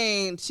on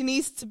saying she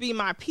needs to be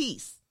my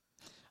piece.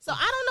 So,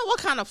 I don't know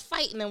what kind of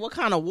fighting and what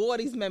kind of war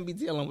these men be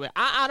dealing with.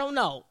 I don't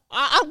know.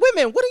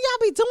 Women, what do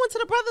y'all be doing to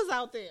the brothers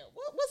out there?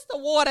 What's the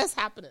war that's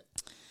happening?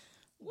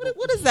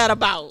 What is that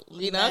about?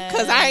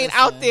 Because I ain't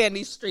out there in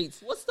these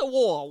streets. What's the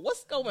war?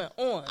 What's going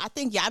on? I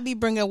think y'all be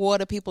bringing war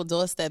to people's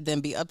doorstep, then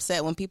be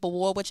upset when people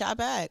war with y'all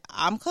back.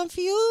 I'm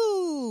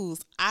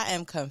confused. I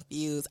am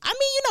confused. I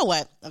mean, you know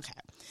what? Okay.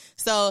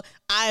 So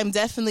I am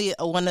definitely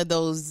one of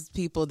those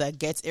people that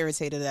gets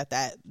irritated at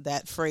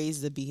that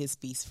phrase, the be his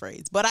piece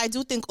phrase. But I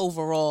do think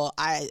overall,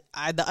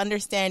 the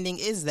understanding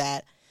is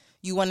that,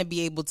 you want to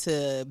be able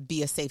to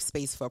be a safe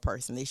space for a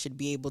person. They should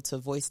be able to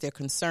voice their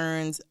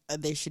concerns.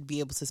 They should be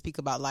able to speak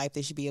about life.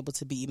 They should be able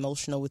to be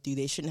emotional with you.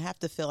 They shouldn't have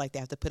to feel like they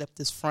have to put up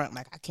this front,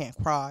 like, I can't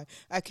cry,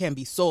 I can't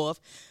be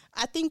soft.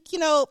 I think,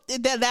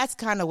 that's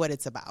kind of what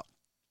it's about.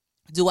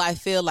 Do I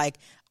feel like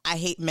I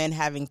hate men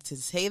having to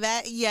say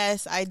that?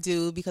 Yes, I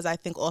do, because I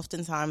think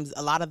oftentimes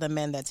a lot of the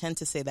men that tend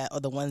to say that are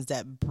the ones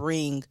that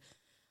bring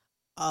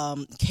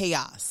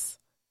chaos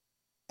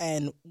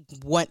and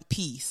want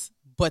peace,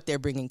 but they're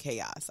bringing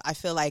chaos. I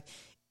feel like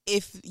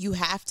if you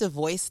have to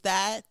voice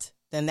that,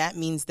 then that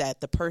means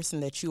that the person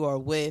that you are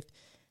with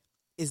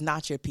is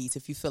not your peace,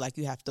 if you feel like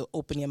you have to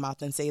open your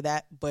mouth and say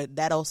that. But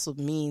that also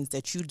means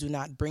that you do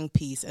not bring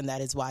peace, and that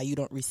is why you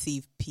don't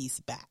receive peace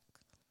back.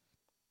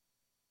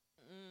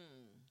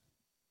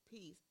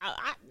 Peace.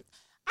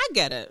 I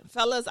get it,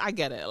 fellas. I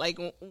get it. Like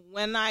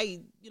when I,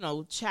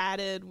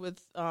 chatted with,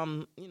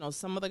 some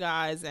of the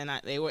guys, and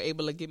they were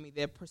able to give me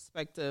their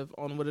perspective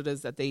on what it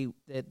is that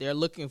they're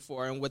looking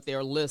for and what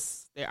their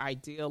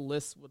ideal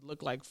list would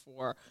look like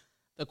for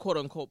the quote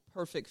unquote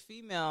perfect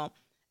female.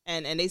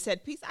 And they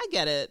said, peace. I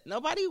get it.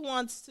 Nobody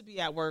wants to be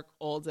at work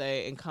all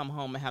day and come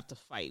home and have to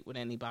fight with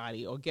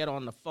anybody or get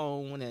on the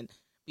phone and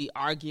be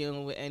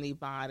arguing with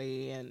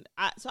anybody. And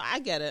so I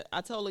get it.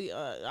 I totally,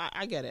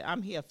 I get it.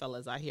 I'm here,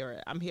 fellas. I hear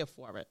it. I'm here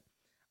for it.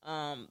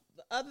 The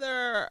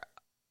other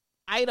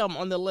item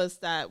on the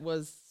list that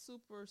was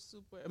super,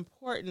 super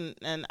important,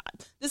 and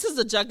this is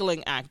a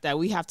juggling act that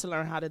we have to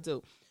learn how to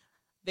do.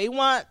 They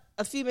want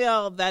a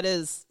female that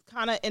is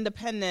kind of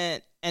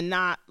independent and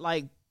not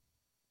like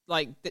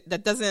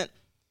that doesn't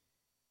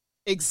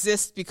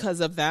exist because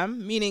of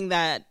them, meaning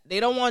that they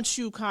don't want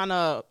you kind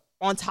of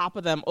on top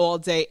of them all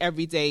day,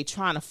 every day,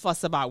 trying to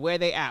fuss about where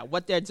they at,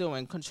 what they're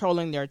doing,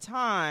 controlling their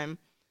time.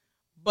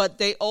 But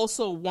they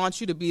also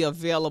want you to be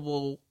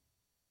available.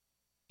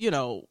 They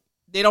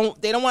don't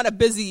want a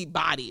busy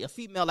body, a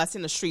female that's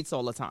in the streets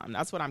all the time.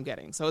 That's what I'm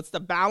getting. So it's the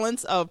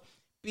balance of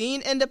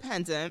being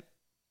independent,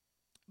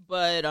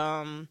 but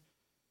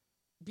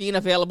being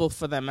available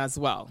for them as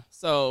well.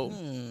 So,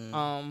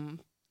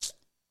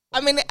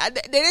 they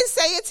didn't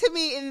say it to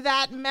me in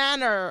that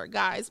manner,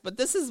 guys, but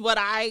this is what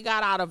I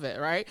got out of it,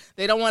 right?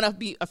 They don't want to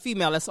be a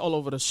female that's all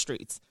over the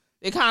streets.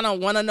 They kind of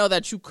want to know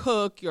that you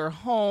cook, you're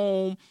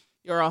home,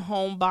 you're a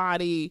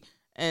homebody,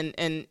 and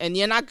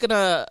you're not going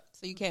to...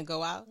 So you can't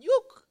go out?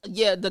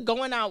 Yeah, the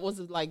going out was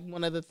like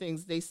one of the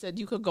things. They said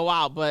you could go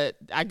out, but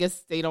I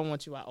guess they don't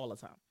want you out all the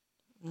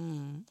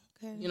time.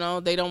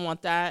 Okay. They don't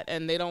want that,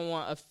 and they don't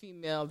want a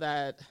female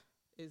that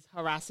is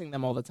harassing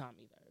them all the time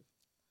either.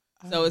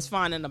 So it's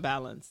finding a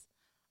balance.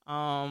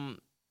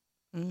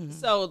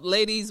 So,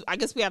 ladies, I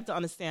guess we have to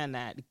understand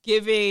that.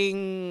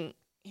 Giving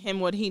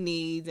him what he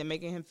needs and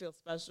making him feel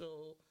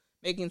special,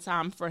 making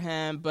time for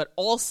him, but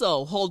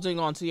also holding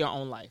on to your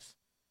own life.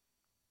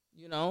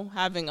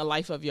 Having a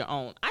life of your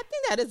own. I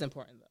think that is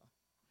important, though.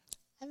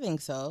 I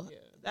think so. Yeah,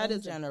 that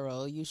is in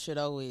general. You should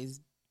always,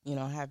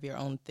 have your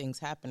own things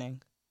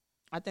happening.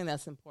 I think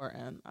that's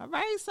important. All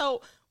right,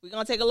 so we're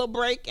going to take a little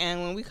break,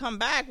 and when we come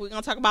back, we're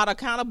going to talk about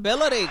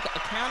accountability.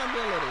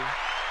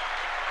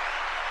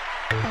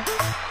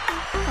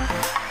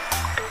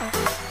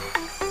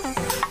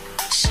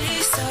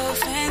 She's so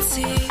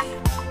fancy,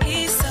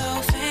 he's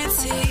so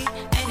fancy,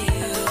 and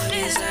you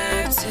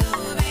deserve to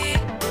be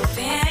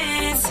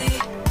fancy.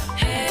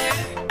 Hair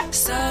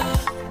so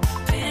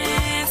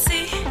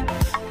fancy,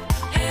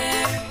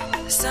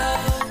 hair so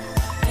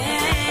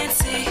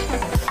fancy.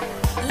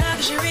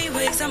 Luxury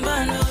wigs and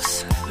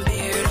bundles,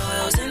 beard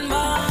oils and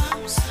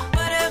balms,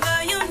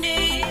 whatever you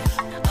need.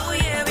 Oh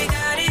yeah, we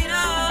got it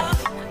all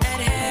at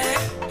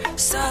Hair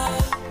So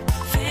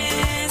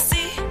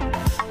Fancy,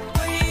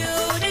 where you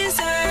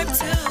deserve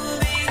to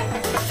be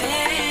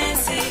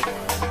fancy.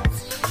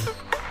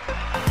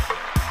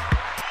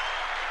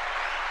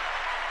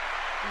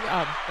 We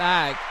are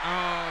back.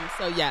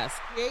 So yes,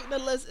 creating a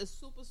list is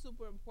super,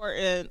 super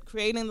important.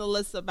 Creating the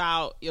list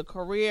about your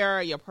career,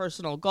 your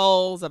personal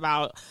goals,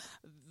 about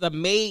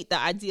the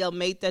ideal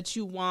mate that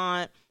you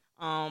want.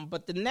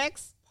 But the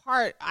next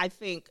part, I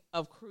think,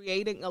 of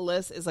creating a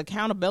list is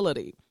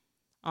accountability.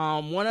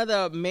 One of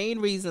the main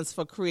reasons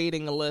for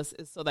creating a list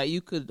is so that you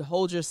could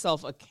hold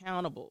yourself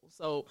accountable.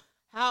 So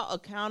how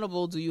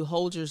accountable do you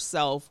hold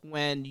yourself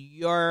when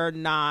you're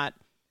not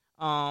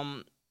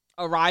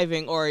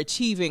arriving or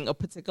achieving a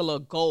particular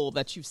goal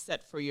that you've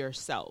set for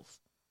yourself?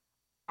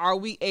 Are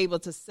we able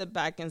to sit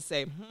back and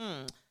say,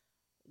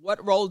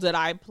 what role did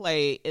I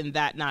play in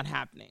that not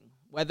happening?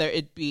 Whether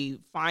it be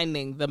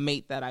finding the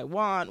mate that I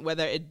want,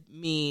 whether it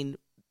mean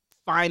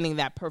finding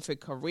that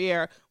perfect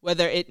career,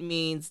 whether it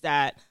means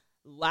that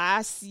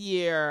last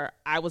year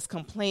I was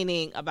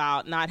complaining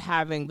about not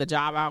having the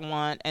job I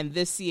want, and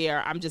this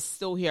year I'm just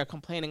still here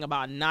complaining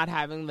about not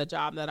having the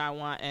job that I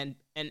want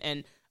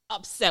and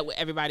upset with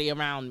everybody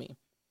around me.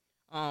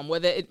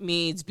 Whether it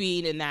means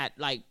being in that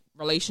like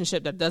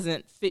relationship that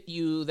doesn't fit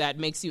you, that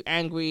makes you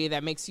angry,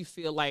 that makes you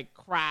feel like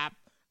crap,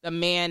 the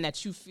man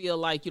that you feel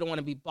like you don't want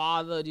to be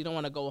bothered, you don't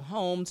want to go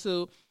home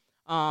to.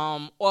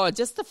 Or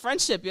just the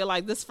friendship. You're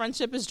like, this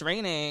friendship is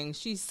draining.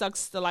 She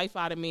sucks the life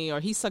out of me, or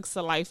he sucks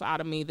the life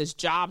out of me. This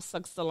job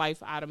sucks the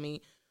life out of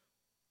me.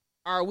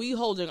 Are we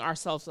holding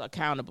ourselves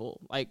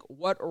accountable? Like,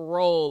 what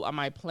role am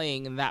I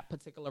playing in that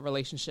particular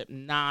relationship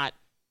not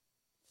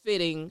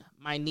fitting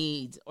my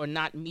needs or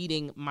not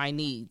meeting my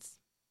needs?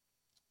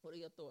 What are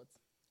your thoughts?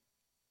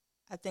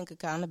 I think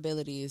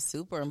accountability is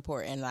super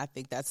important, and I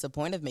think that's the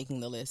point of making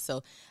the list.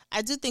 So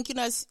I do think,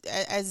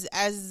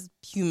 as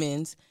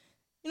humans,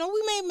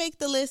 we may make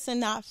the list and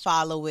not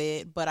follow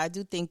it, but I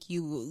do think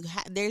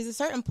there's a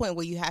certain point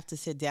where you have to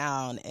sit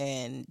down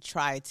and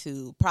try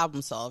to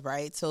problem solve,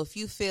 right? So if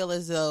you feel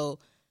as though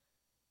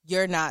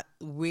you're not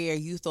where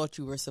you thought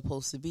you were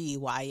supposed to be,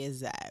 why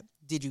is that?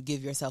 Did you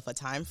give yourself a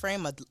time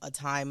frame, a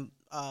time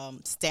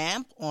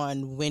stamp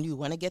on when you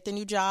want to get the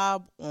new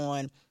job,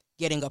 on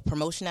getting a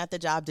promotion at the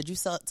job? Did you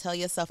tell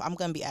yourself, I'm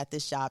going to be at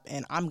this job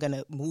and I'm going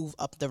to move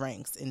up the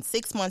ranks? In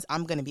 6 months,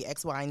 I'm going to be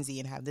X, Y, and Z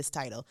and have this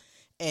title.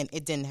 And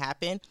it didn't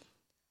happen.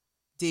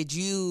 Did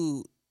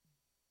you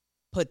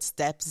put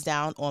steps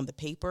down on the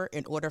paper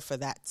in order for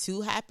that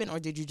to happen? Or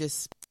did you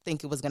just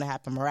think it was going to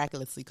happen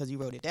miraculously because you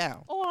wrote it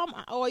down? Or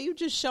are you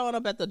just showing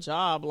up at the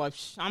job like,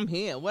 I'm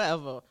here,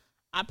 whatever.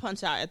 I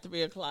punch out at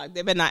 3 o'clock.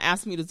 They better not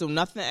ask me to do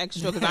nothing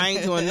extra because I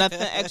ain't doing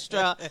nothing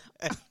extra.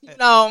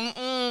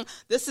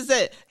 This is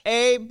it.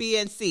 A, B,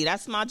 and C.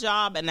 That's my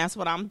job, and that's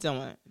what I'm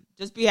doing.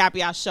 Just be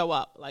happy I show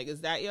up. Like,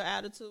 is that your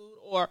attitude?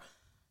 Or,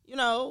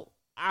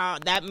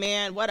 that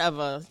man,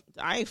 whatever.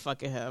 I ain't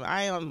fucking him.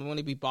 I don't want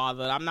to be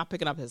bothered. I'm not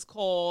picking up his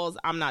calls.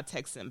 I'm not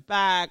texting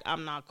back.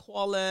 I'm not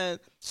calling.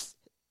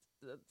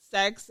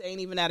 Sex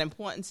ain't even that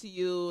important to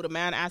you. The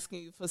man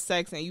asking you for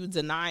sex and you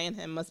denying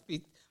him must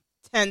be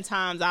 10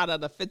 times out of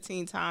the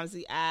 15 times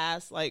he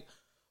asked. Like,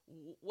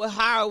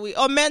 how are we?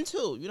 Or men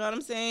too. You know what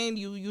I'm saying?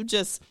 You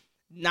just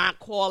not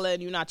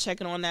calling. You're not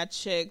checking on that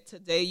chick.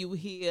 Today you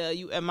here.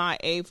 You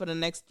MIA for the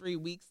next 3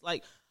 weeks.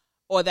 Like,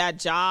 or that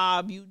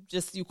job, you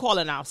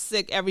calling out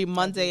sick every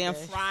Monday and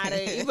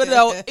Friday. even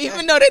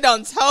though they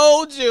done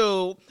told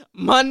you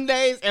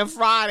Mondays and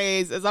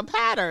Fridays is a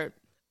pattern.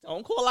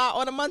 Don't call out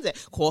on a Monday.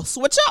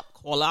 Switch up.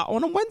 Call out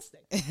on a Wednesday.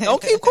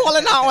 Don't keep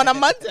calling out on a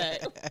Monday.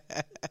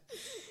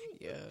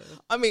 Yeah.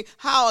 I mean,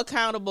 how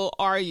accountable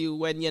are you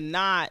when you're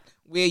not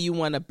where you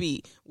want to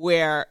be?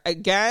 Where,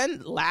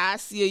 again,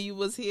 last year you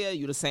was here,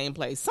 you the same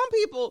place. Some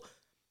people,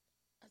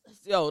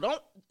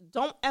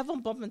 don't ever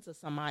bump into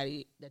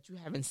somebody that you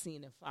haven't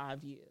seen in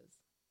 5 years.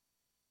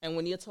 And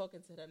when you're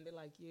talking to them, they're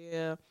like,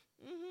 I'm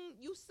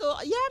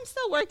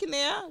still working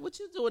there. What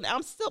you doing?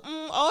 I'm still,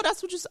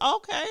 that's what you,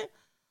 okay.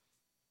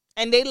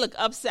 And they look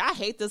upset. I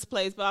hate this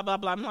place, blah, blah,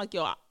 blah. I'm like,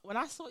 when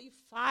I saw you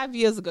 5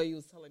 years ago, you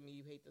was telling me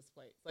you hate this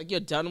place. Like, you're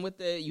done with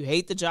it. You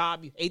hate the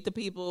job. You hate the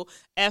people.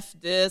 F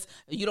this.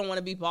 You don't want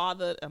to be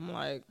bothered. I'm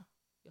like,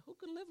 who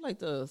could live like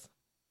this?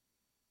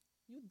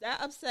 You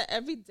that upset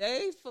every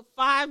day for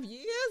 5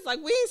 years? Like,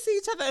 we didn't see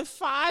each other in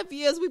 5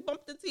 years. We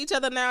bumped into each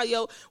other now,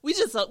 We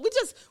just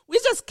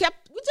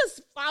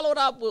followed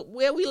up with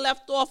where we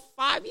left off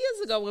 5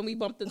 years ago when we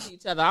bumped into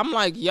each other. I'm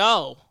like,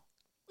 Well,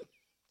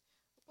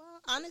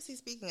 honestly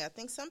speaking, I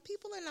think some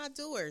people are not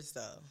doers,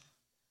 though.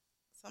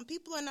 Some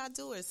people are not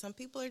doers. Some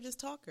people are just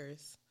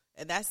talkers.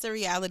 And that's the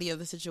reality of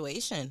the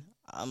situation.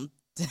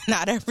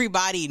 Not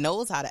everybody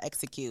knows how to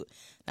execute.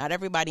 Not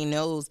everybody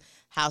knows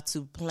how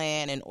to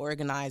plan and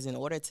organize in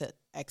order to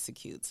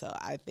execute. So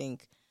I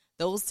think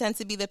those tend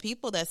to be the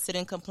people that sit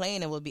and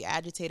complain and will be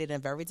agitated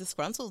and very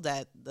disgruntled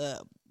at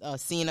the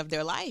scene of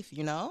their life,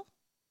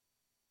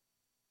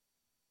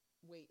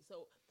 Wait,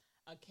 so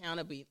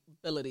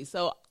accountability.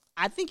 So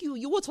I think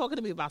you were talking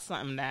to me about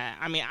something that,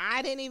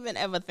 I didn't even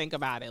ever think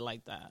about it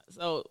like that.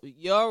 So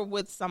you're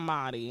with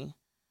somebody,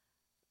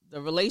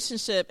 the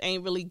relationship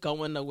ain't really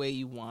going the way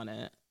you want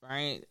it,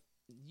 right?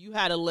 You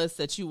had a list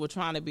that you were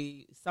trying to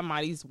be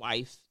somebody's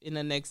wife in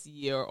the next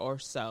year or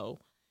so.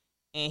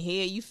 And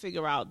here you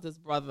figure out this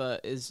brother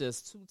is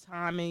just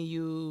two-timing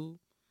you.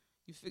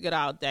 You figured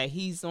out that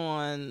he's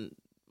on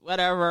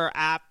whatever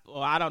app,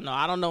 or I don't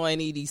know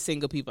any of these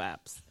single people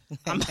apps.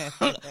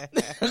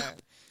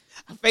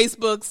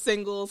 Facebook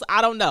singles.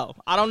 I don't know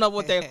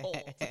what they're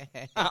called.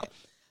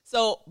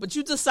 But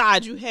you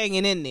decide you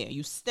hanging in there.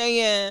 You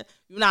staying.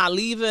 You're not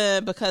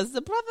leaving because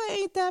the brother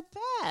ain't that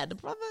bad. The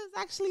brother is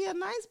actually a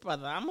nice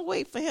brother. I'm going to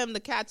wait for him to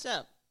catch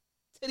up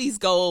to these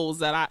goals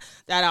that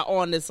are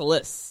on this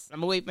list.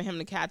 I'm going to wait for him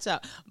to catch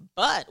up.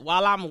 But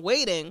while I'm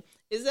waiting,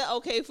 is it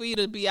okay for you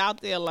to be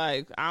out there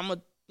like, I'm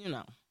going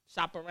to,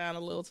 shop around a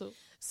little too?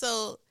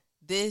 So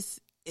this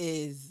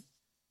is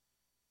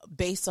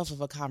based off of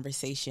a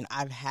conversation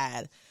I've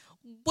had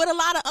with a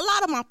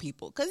lot of my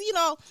people. Because,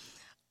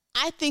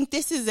 I think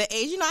this is the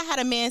age. I had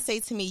a man say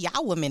to me,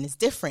 y'all women is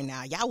different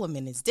now. Y'all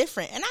women is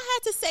different. And I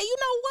had to say, you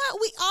know what?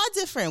 We are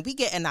different. We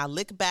getting our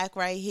lick back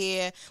right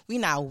here. We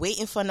not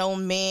waiting for no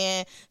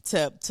man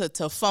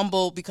to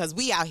fumble because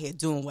we out here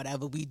doing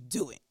whatever we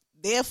doing.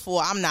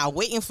 Therefore, I'm not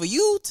waiting for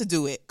you to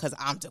do it because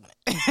I'm doing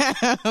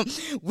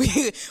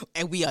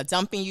it. We are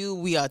dumping you.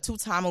 We are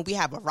two-timing. We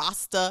have a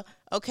roster,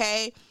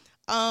 okay?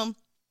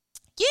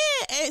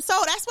 Yeah, and so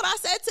that's what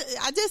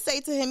I did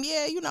say to him,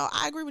 yeah,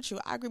 I agree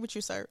with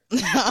you, sir.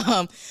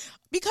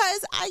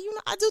 Because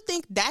I do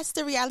think that's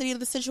the reality of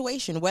the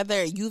situation.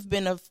 Whether you've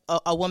been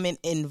a woman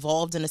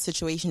involved in a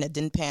situation that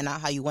didn't pan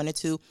out how you wanted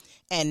to,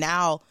 and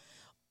now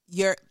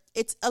you're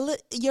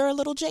a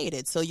little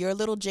jaded. So you're a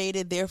little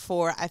jaded.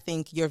 Therefore, I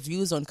think your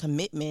views on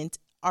commitment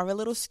are a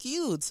little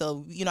skewed.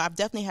 So, I've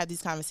definitely had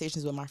these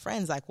conversations with my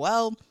friends like,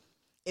 well,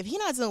 if he's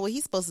not doing what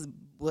he's supposed to,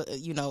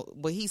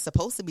 what he's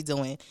supposed to be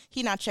doing,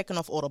 he not checking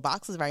off all the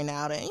boxes right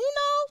now, then,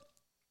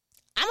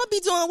 I'm going to be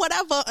doing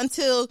whatever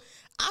until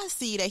I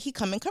see that he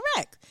coming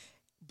correct.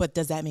 But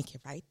does that make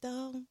it right,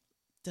 though?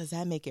 Does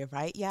that make it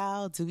right,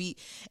 y'all?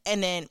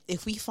 And then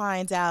if we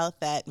find out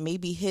that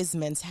maybe his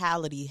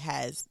mentality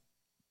has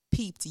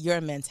peeped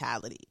your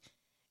mentality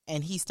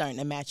and he's starting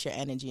to match your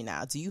energy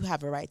now, do you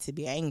have a right to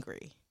be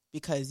angry?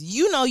 Because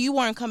you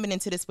weren't coming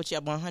into this with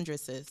your 100,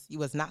 sis. You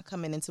was not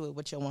coming into it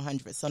with your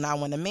 100. So now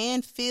when a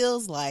man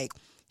feels like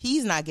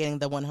he's not getting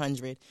the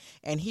 100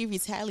 and he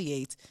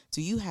retaliates,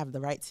 do you have the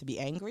right to be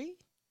angry?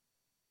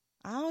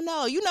 I don't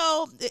know.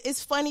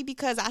 It's funny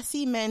because I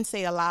see men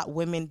say a lot,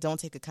 women don't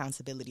take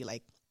accountability.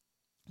 Like,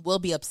 we'll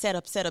be upset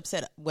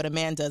what a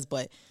man does,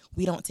 but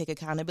we don't take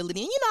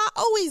accountability. And, I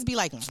always be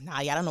like,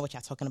 nah, y'all don't know what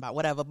y'all talking about,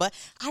 whatever. But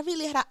I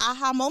really had an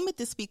aha moment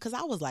this week because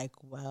I was like,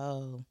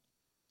 whoa.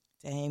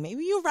 Dang,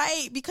 maybe you're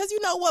right. Because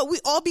you know what? We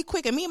all be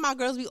quick. And me and my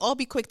girls, we all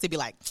be quick to be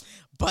like,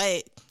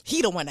 but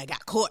he the one that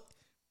got caught.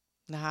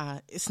 Nah,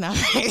 it's not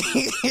right.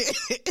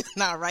 It's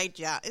not right,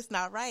 y'all. It's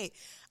not right.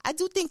 I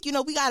do think,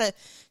 we got to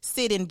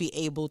sit and be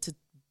able to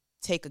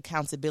take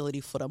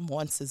accountability for the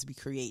monsters we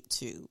create,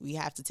 too. We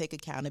have to take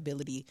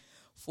accountability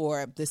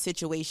for the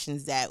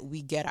situations that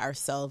we get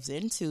ourselves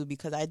into,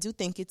 because I do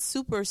think it's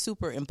super,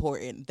 super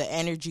important, the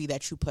energy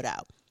that you put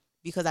out.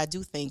 Because I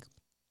do think,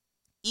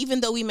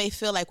 even though we may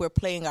feel like we're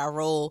playing our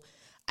role,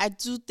 I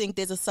do think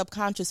there's a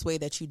subconscious way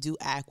that you do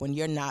act when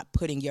you're not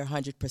putting your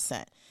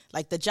 100%.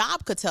 Like, the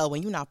job could tell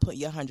when you're not putting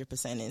your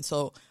 100% in.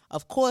 So,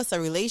 of course,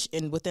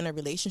 within a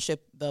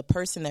relationship, the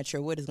person that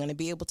you're with is going to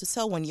be able to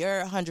tell when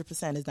your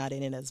 100% is not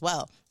in it as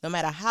well. No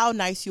matter how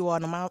nice you are,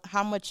 no matter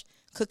how much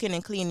cooking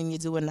and cleaning you're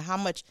doing, how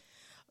much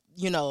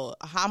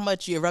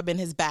you're rubbing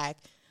his back,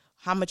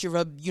 how much you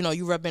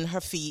rubbing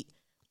her feet,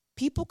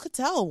 people could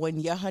tell when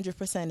your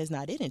 100% is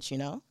not in it,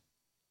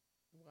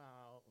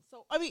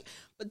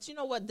 But you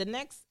know what?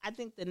 I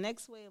think the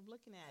next way of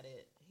looking at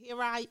it,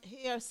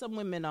 here some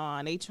women are,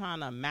 and they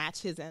trying to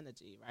match his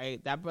energy,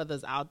 right? That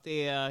brother's out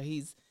there.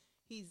 He's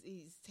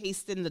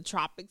tasting the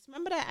tropics.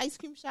 Remember that ice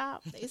cream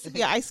shop? There used to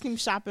be an ice cream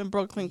shop in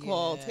Brooklyn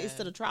called Taste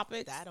of the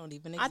Tropics. That don't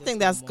even exist. I think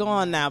that's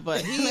gone now,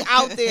 but he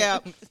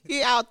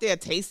out there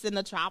tasting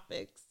the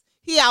tropics.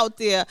 He out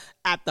there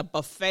at the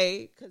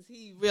buffet because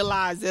he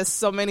realized there's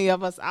so many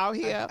of us out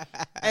here.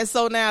 And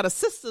so now the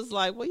sister's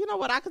like, well, you know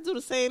what? I could do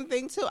the same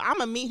thing too. I'm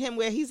going to meet him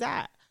where he's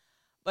at.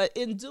 But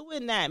in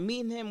doing that,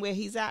 meeting him where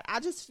he's at, I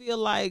just feel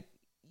like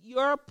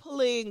you're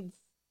pulling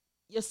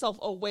yourself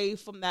away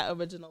from that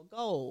original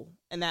goal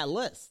and that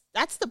list.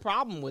 That's the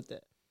problem with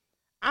it.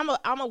 I'm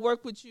going to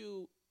work with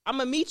you. I'm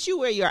going to meet you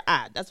where you're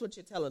at. That's what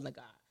you're telling the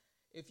guy.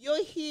 If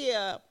you're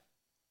here,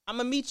 I'm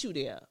going to meet you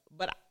there.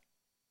 But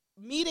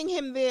meeting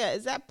him there,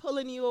 is that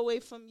pulling you away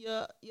from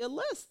your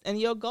list and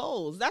your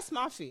goals? That's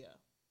my fear.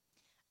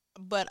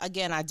 But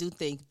again, I do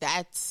think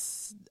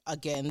that's,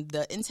 again,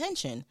 the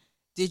intention.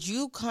 Did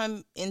you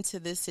come into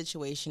this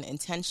situation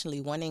intentionally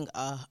wanting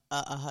a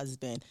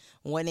husband,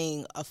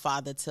 wanting a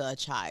father to a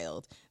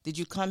child? Did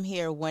you come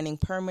here wanting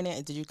permanent,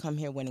 or did you come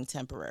here wanting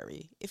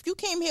temporary? If you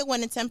came here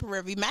wanting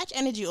temporary, match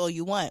energy all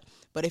you want.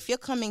 But if you're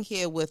coming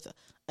here with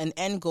an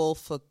end goal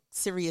for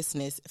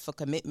seriousness, for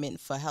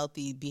commitment, for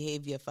healthy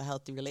behavior, for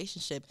healthy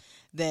relationship,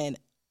 then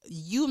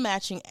you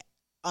matching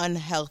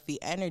unhealthy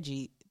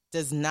energy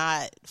does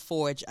not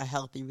forge a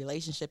healthy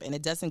relationship, and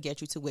it doesn't get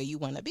you to where you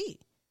want to be.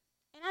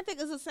 And I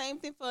think it's the same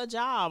thing for a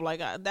job. Like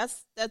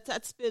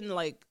that's been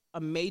like a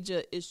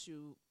major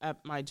issue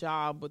at my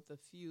job with a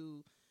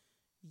few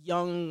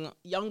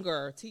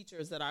younger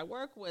teachers that I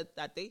work with,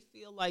 that they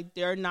feel like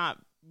they're not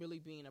really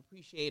being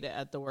appreciated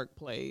at the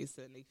workplace,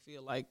 and they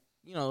feel like,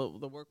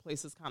 the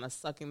workplace is kind of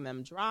sucking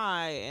them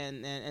dry.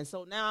 And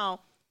so now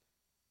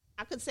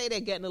I could say they're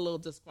getting a little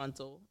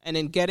disgruntled. And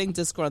in getting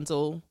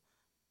disgruntled,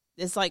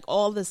 it's like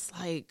all this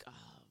like,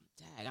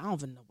 I don't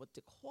even know what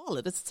to call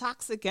it. It's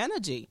toxic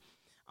energy.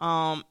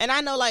 And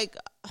I know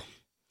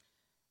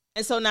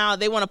and so now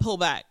they want to pull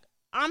back.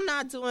 I'm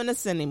not doing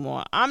this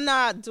anymore. I'm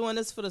not doing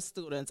this for the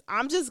students.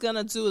 I'm just going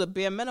to do the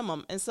bare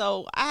minimum. And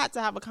so I had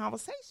to have a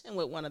conversation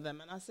with one of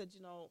them. And I said,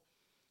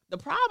 the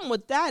problem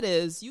with that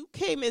is you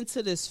came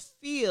into this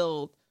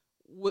field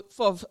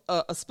for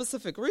a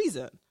specific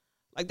reason.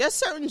 Like, there's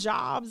certain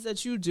jobs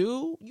that you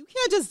do. You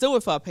can't just do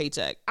it for a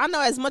paycheck. I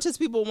know as much as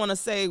people want to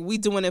say we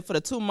doing it for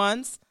the 2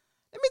 months,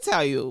 let me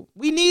tell you,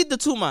 we need the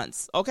 2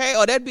 months, okay?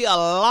 Or there'd be a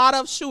lot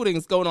of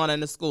shootings going on in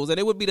the schools, and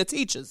it would be the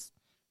teachers.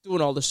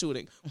 doing all the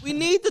shooting. We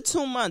need the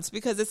 2 months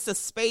because it's the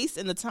space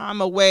and the time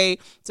away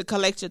to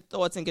collect your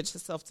thoughts and get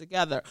yourself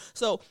together.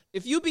 So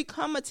if you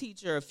become a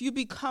teacher, if you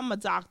become a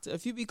doctor,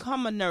 if you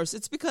become a nurse,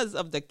 it's because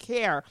of the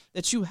care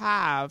that you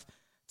have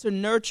to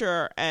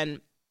nurture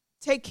and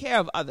take care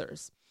of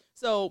others.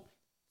 So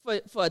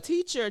for a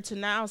teacher to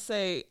now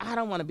say, I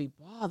don't want to be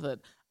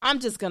bothered, I'm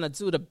just going to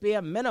do the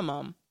bare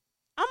minimum.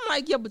 I'm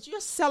like, yeah, but you're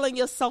selling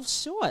yourself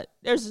short.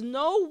 There's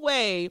no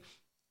way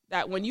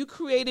that when you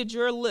created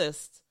your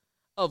list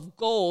of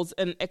goals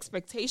and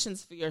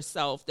expectations for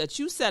yourself that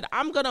you said,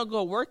 I'm going to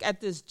go work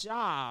at this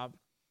job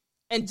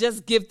and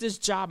just give this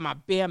job my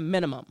bare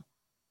minimum.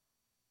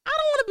 I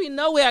don't want to be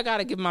nowhere I got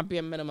to give my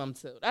bare minimum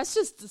to. That's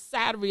just the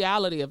sad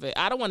reality of it.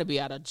 I don't want to be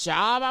at a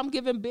job I'm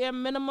giving bare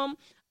minimum.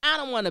 I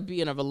don't want to be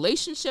in a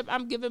relationship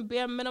I'm giving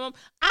bare minimum.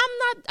 I'm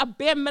not a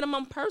bare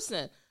minimum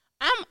person.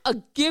 I'm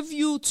a give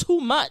you too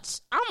much.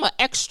 I'm an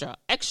extra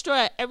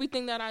at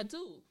everything that I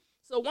do.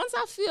 So once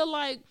I feel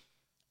like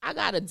I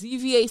got to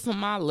deviate from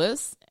my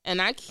list and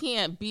I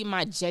can't be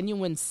my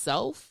genuine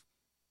self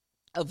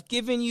of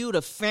giving you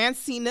the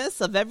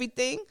fanciness of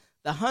everything,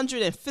 the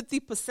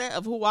 150%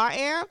 of who I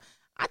am,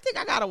 I think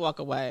I got to walk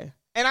away.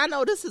 And I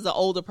know this is an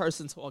older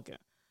person talking,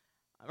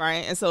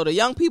 right? And so the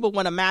young people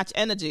want to match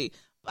energy,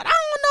 but I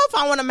don't know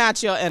if I want to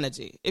match your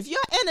energy. If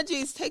your energy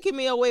is taking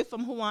me away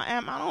from who I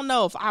am, I don't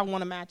know if I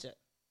want to match it.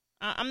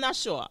 I'm not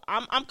sure.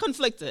 I'm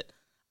conflicted.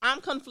 I'm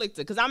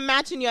conflicted because I'm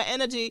matching your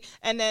energy,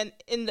 and then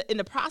in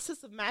the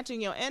process of matching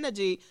your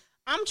energy,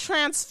 I'm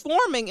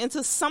transforming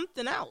into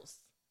something else,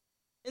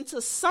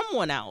 into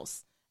someone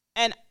else.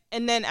 And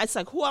then it's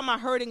like, who am I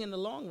hurting in the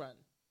long run?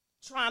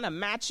 Trying to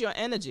match your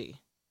energy,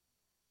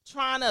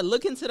 trying to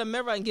look into the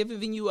mirror and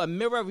giving you a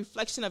mirror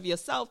reflection of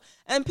yourself.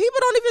 And people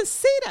don't even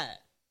see that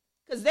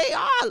because they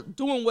are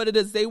doing what it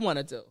is they want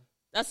to do.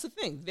 That's the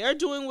thing. They're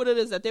doing what it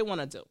is that they want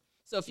to do.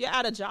 So if you're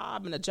at a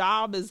job and the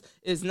job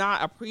is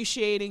not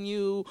appreciating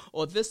you,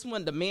 or this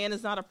one, the man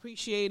is not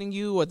appreciating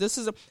you, or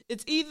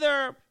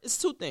it's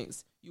two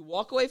things. You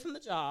walk away from the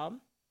job,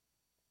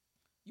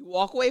 you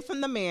walk away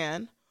from the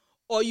man,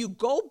 or you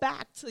go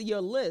back to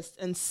your list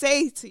and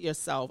say to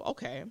yourself,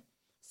 okay,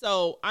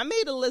 so I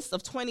made a list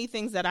of 20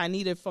 things that I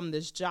needed from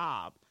this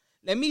job.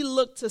 Let me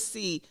look to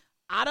see,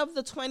 out of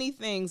the 20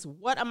 things,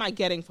 what am I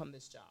getting from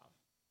this job?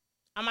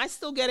 Am I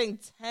still getting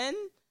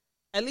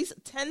at least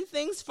 10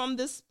 things from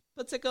this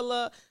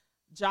particular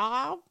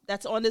job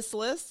that's on this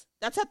list?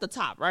 That's at the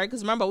top, right?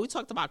 Because remember, we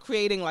talked about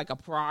creating like a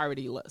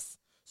priority list.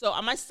 So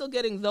am I still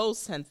getting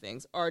those 10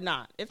 things or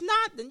not? If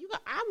not, then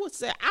I would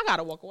say I got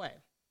to walk away.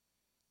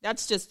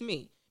 That's just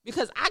me,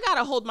 because I got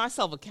to hold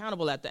myself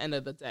accountable at the end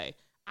of the day.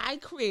 I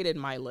created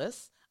my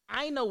list.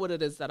 I know what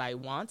it is that I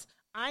want.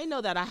 I know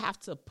that I have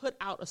to put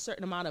out a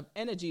certain amount of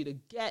energy to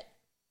get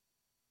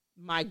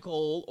my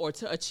goal or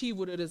to achieve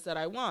what it is that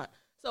I want.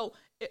 So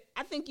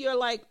I think you're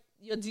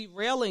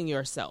derailing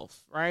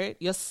yourself, right?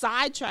 You're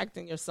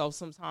sidetracking yourself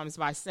sometimes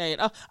by saying,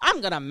 oh,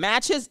 I'm going to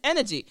match his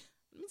energy.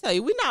 Let me tell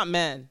you, we're not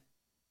men.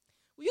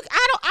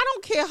 I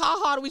don't care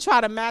how hard we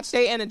try to match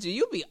their energy.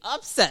 You be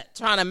upset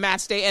trying to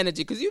match their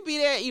energy because you be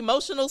there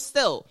emotional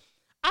still.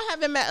 I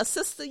haven't met a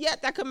sister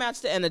yet that could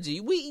match the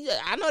energy.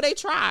 I know they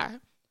try.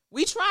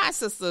 We try,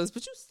 sisters,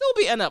 but you still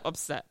be end up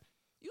upset.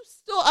 You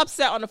still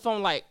upset on the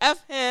phone like,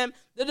 F him,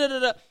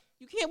 da-da-da-da.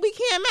 We can't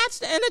match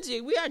the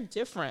energy. We are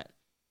different.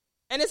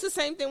 And it's the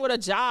same thing with a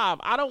job.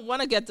 I don't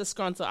want to get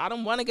disgruntled. I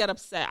don't want to get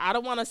upset. I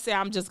don't want to say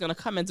I'm just going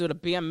to come and do the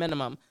bare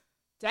minimum.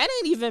 That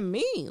ain't even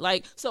me.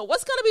 So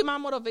what's going to be my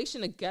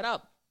motivation to get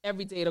up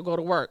every day to go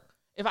to work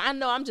if I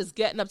know I'm just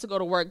getting up to go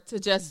to work to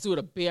just do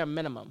the bare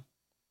minimum?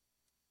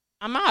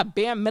 Am I a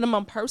bare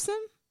minimum person?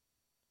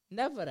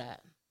 Never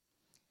that.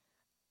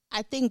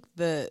 I think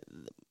the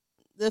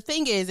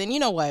thing is, and you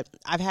know what?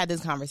 I've had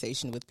this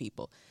conversation with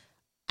people.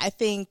 I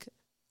think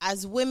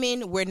as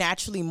women, we're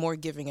naturally more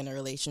giving in a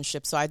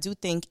relationship. So I do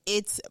think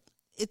it's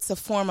a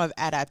form of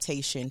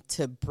adaptation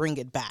to bring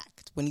it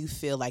back when you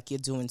feel like you're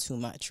doing too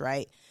much,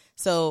 right?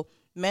 So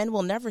men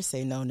will never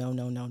say, no,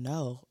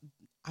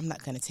 I'm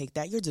not going to take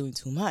that. You're doing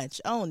too much.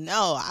 Oh,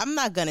 no, I'm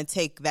not going to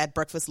take that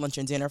breakfast, lunch,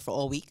 and dinner for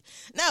all week.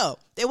 No,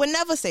 they would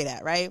never say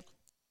that, right?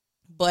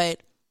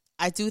 But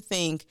I do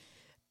think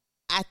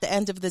at the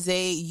end of the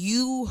day,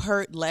 you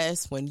hurt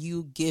less when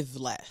you give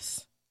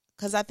less.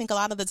 Because I think a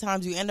lot of the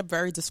times you end up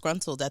very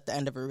disgruntled at the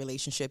end of a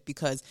relationship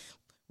because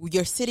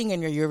you're sitting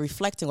and you're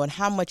reflecting on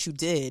how much you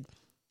did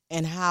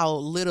and how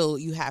little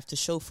you have to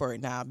show for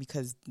it now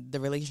because the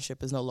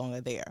relationship is no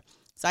longer there.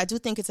 So I do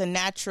think it's a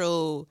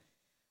natural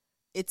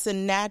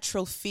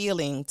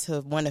feeling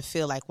to want to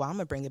feel like, well, I'm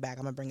going to bring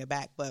it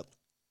back. But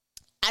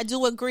I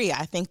do agree.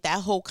 I think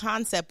that whole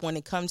concept when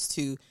it comes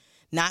to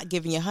not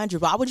giving you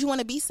 100, why would you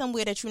want to be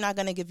somewhere that you're not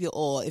going to give your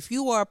all? If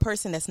you are a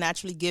person that's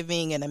naturally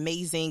giving and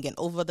amazing and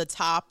over the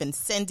top and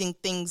sending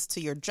things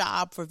to your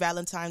job for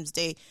Valentine's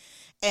Day,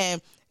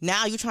 and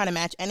now you're trying to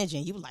match energy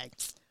and you're like,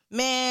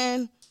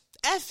 man,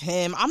 F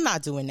him. I'm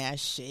not doing that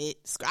shit.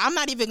 I'm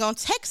not even going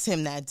to text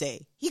him that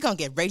day. He going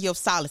to get radio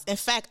silence. In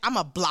fact, I'm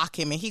going to block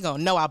him and he going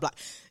to know I block.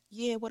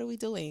 Yeah, what are we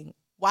doing?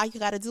 Why you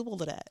got to do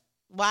all of that?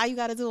 Why you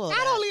got to do all that?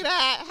 Not only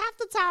that, half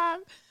the time,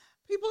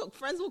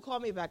 friends will call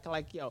me back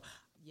like, yo,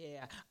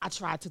 yeah, I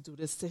tried to do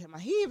this to him.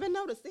 He even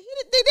noticed. They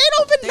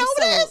don't even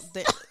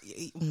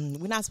notice.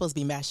 We're not supposed to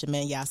be mashing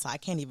men, yeah, so I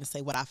can't even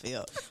say what I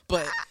feel.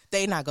 But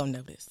they not going to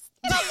notice.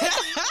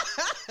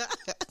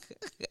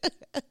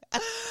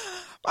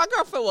 My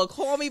girlfriend will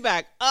call me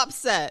back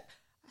upset.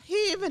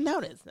 He even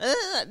noticed.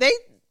 I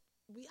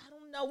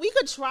don't know. We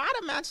could try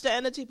to match the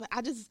energy, but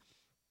I just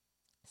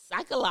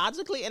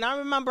psychologically, and I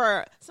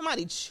remember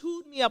somebody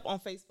chewed me up on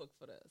Facebook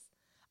for this.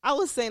 I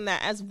was saying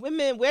that as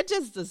women, we're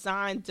just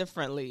designed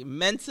differently,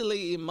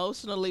 mentally,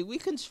 emotionally. We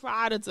can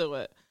try to do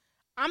it.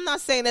 I'm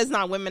not saying there's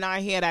not women out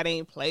here that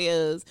ain't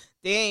players.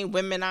 There ain't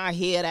women out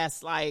here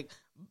that's like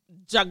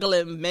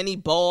juggling many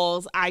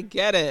balls. I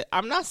get it.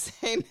 I'm not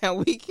saying that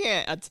we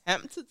can't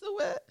attempt to do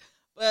it,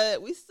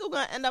 but we still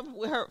gonna end up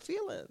with hurt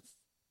feelings.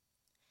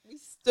 We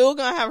still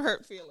gonna have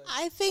hurt feelings.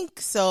 I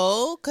think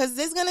so, because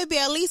there's gonna be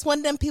at least one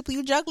of them people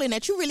you juggling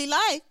that you really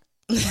like.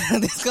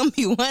 There's gonna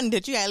be one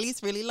that you at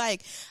least really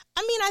like.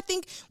 I mean, I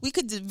think we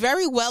could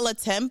very well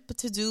attempt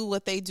to do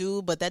what they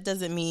do, but that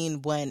doesn't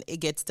mean when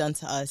it gets done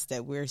to us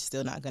that we're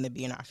still not going to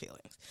be in our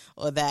feelings,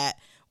 or that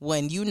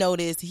when you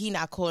notice he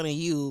not calling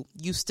you,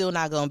 you still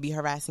not going to be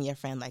harassing your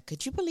friend. Like,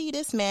 could you believe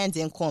this man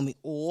didn't call me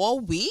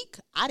all week?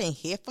 I didn't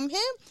hear from him.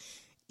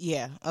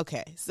 Yeah.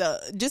 Okay. So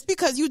just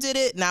because you did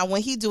it, now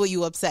when he do it,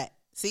 you upset.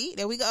 See,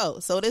 there we go.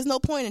 So there's no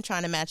point in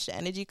trying to match the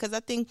energy, because I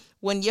think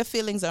when your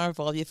feelings are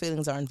involved, your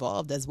feelings are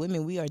involved. As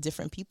women, we are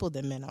different people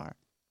than men are.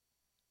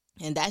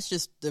 And that's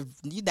just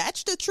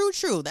that's the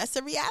true. That's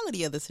the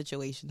reality of the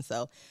situation.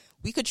 So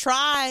we could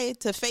try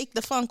to fake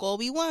the funk all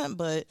we want,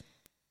 but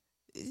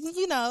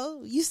you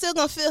know, you still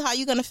gonna feel how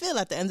you're gonna feel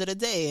at the end of the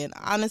day. And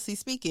honestly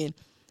speaking,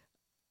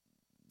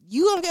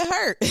 you gonna get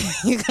hurt.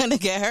 You're gonna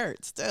get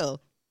hurt still.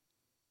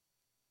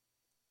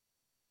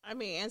 I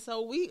mean, and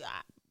so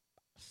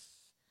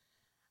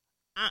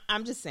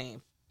I'm just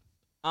saying,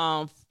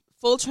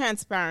 full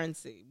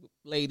transparency,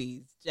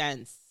 ladies,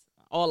 gents,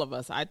 all of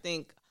us. I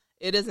think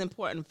it is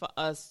important for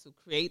us to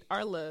create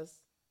our list,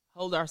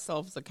 hold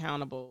ourselves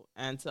accountable,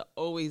 and to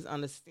always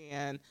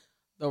understand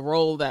the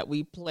role that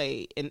we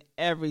play in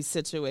every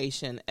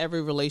situation,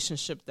 every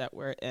relationship that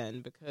we're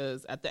in.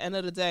 Because at the end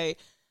of the day,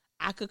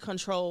 I could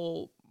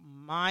control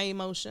my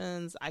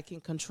emotions. I can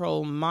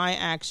control my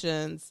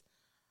actions.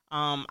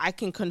 I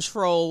can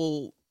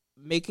control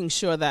making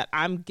sure that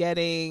I'm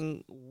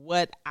getting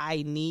what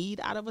I need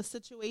out of a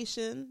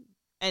situation.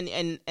 And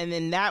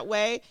in that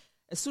way,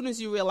 as soon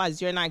as you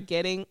realize you're not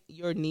getting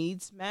your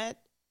needs met,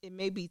 it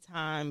may be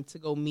time to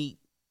go meet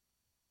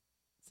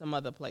some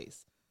other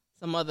place,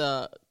 some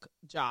other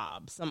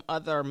job, some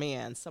other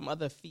man, some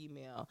other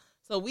female.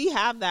 So we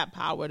have that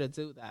power to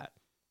do that,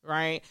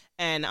 right?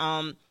 And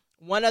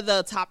one of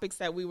the topics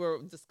that we were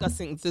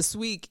discussing this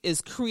week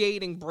is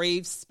creating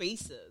brave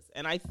spaces.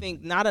 And I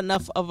think not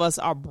enough of us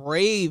are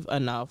brave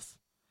enough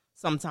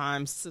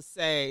sometimes to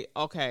say,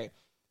 okay,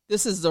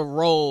 this is the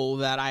role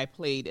that I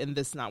played in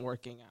this not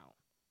working out.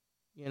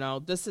 You know,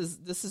 this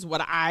is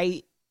what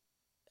I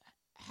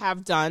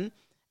have done,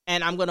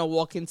 and I'm going to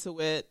walk into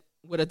it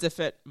with a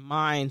different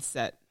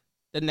mindset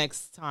the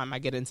next time I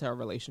get into a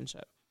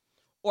relationship.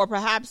 Or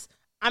perhaps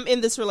I'm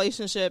in this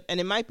relationship and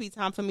it might be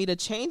time for me to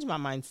change my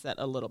mindset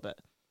a little bit,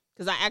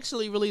 because I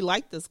actually really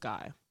like this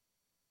guy.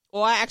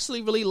 Or I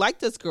actually really like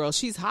this girl.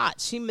 She's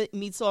hot. She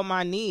meets all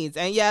my needs.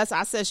 And yes,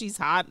 I said she's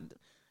hot.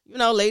 You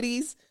know,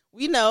 ladies,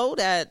 we know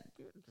that,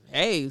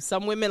 hey,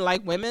 some women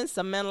like women,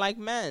 some men like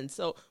men.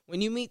 So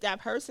when you meet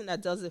that person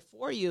that does it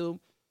for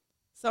you,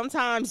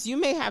 sometimes you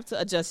may have to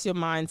adjust your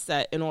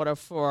mindset in order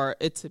for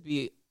it to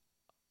be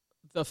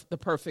the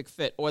perfect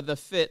fit, or the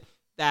fit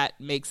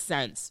that makes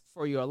sense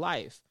for your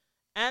life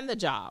and the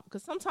job.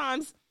 Because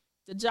sometimes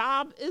the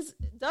job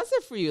does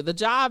it for you. The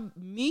job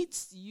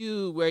meets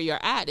you where you're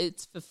at.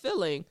 It's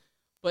fulfilling,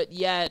 but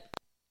yet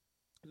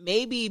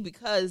maybe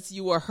because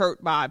you were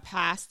hurt by a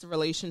past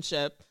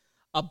relationship,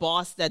 a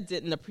boss that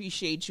didn't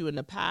appreciate you in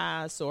the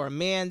past, or a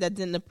man that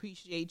didn't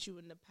appreciate you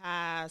in the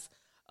past,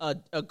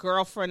 a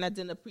girlfriend that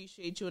didn't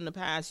appreciate you in the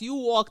past. You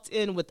walked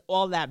in with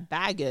all that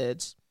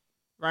baggage,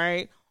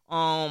 right?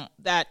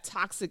 That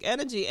toxic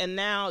energy, and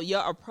now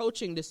you're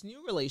approaching this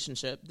new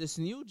relationship, this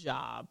new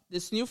job,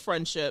 this new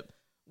friendship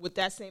with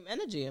that same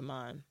energy in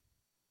mind.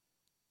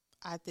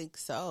 I think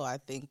so. I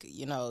think,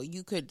 you know,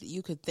 you could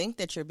think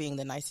that you're being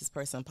the nicest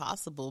person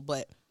possible,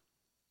 but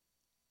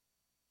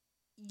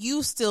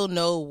you still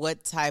know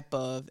what type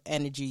of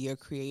energy you're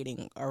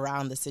creating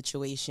around the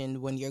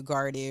situation when you're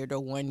guarded, or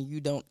when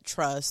you don't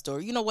trust, or,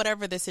 you know,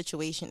 whatever the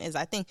situation is.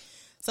 I think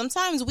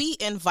sometimes we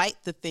invite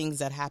the things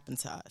that happen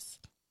to us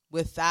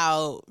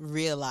without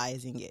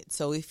realizing it.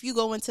 So if you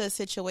go into a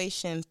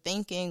situation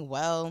thinking,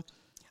 well,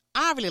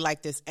 I really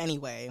like this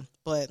anyway,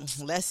 but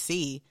let's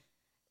see,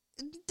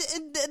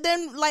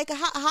 then like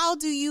how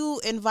do you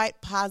invite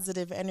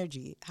positive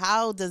energy?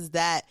 How does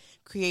that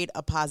create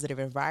a positive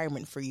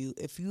environment for you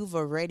if you've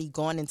already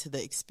gone into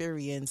the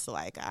experience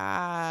like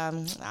I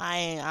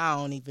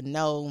don't even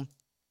know,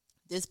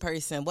 this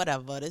person,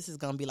 whatever, this is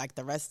going to be like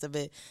the rest of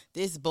it.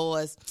 This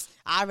boss,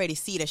 I already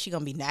see that she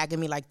going to be nagging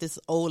me like this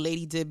old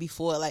lady did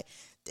before. Like,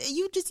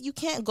 you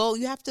can't go.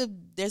 You have to,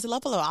 there's a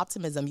level of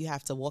optimism you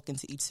have to walk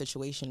into each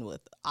situation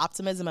with.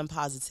 Optimism and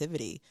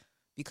positivity.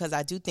 Because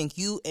I do think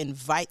you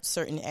invite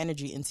certain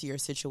energy into your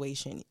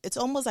situation. It's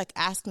almost like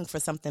asking for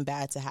something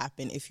bad to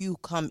happen if you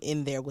come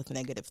in there with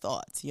negative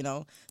thoughts, you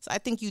know? So I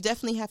think you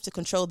definitely have to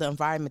control the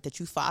environment that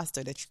you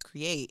foster, that you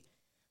create,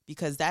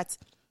 because that's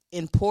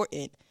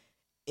important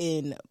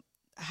in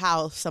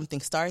how something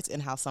starts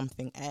and how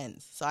something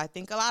ends. So I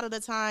think a lot of the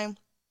time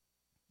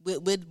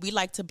we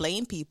like to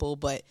blame people,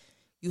 but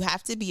you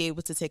have to be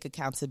able to take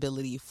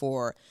accountability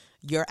for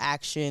your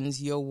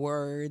actions, your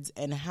words,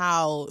 and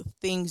how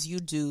things you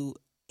do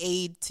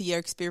aid to your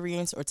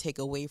experience or take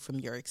away from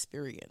your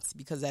experience.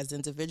 Because as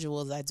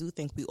individuals, I do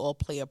think we all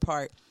play a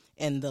part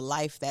in the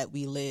life that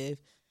we live.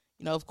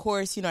 You know, of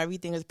course, you know,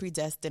 everything is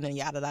predestined and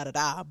yada, yada,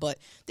 yada. But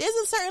there's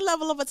a certain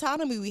level of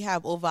autonomy we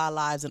have over our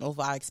lives and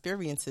over our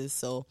experiences.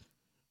 So,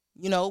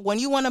 you know, when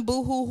you want to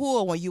boo-hoo-hoo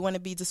or when you want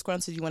to be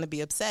disgruntled, you want to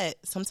be upset,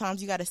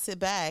 sometimes you got to sit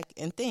back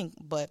and think,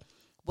 but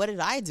what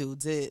did I do?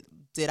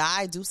 Did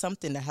I do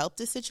something to help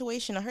the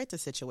situation or hurt the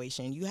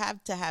situation? You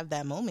have to have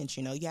that moment,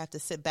 you know. You have to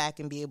sit back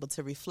and be able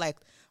to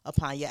reflect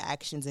upon your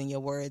actions and your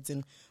words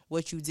and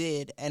what you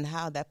did and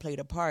how that played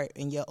a part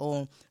in your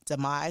own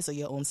demise or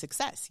your own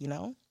success, you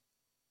know?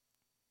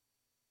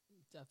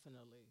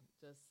 Definitely.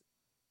 Just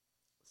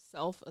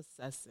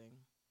self-assessing.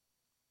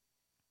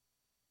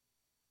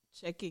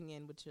 Checking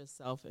in with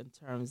yourself in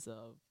terms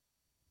of,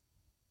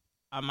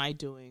 am I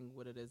doing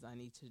what it is I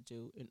need to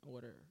do in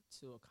order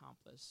to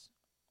accomplish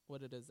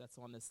what it is that's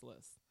on this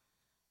list?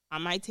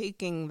 Am I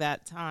taking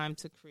that time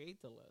to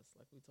create the list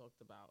like we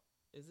talked about?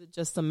 Is it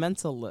just a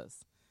mental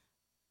list?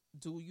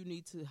 Do you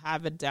need to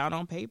have it down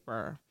on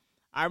paper?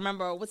 I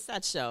remember, what's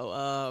that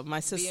show?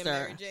 My sister.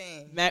 Mary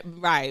Jane.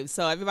 Right.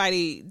 So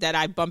everybody that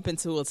I bump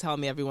into will tell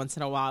me every once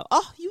in a while,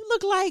 oh, you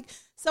look like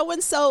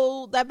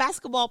so-and-so, that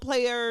basketball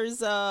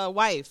player's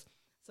wife.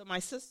 So my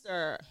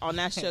sister on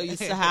that show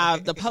used to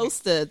have the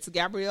Post-its,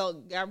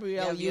 Gabrielle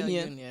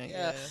Union.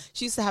 Yeah.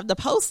 She used to have the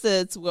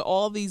Post-its with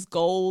all these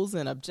goals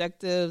and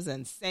objectives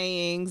and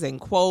sayings and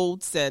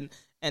quotes and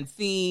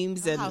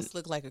themes. My and house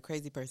looked like a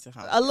crazy person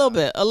house. A little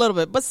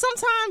bit. But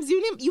sometimes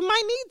you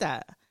might need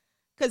that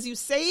because you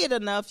say it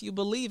enough, you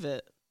believe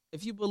it.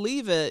 If you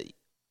believe it,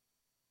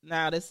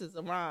 now this is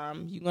a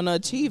rhyme, you're going to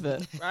achieve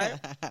it, right?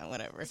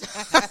 Whatever.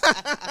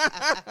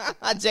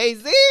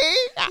 Jay-Z.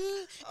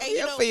 And you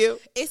know, for you.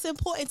 It's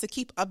important to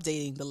keep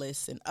updating the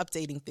list and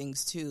updating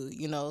things too,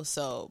 you know,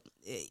 so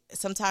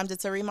sometimes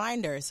it's a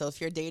reminder. So if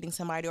you're dating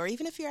somebody or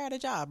even if you're at a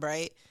job,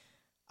 right?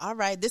 All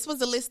right, this was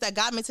the list that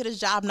got me to this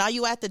job. Now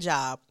you at the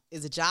job.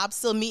 Is the job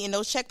still meeting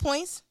those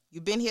checkpoints?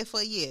 You've been here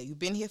for a year. You've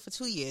been here for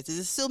 2 years. Is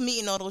it still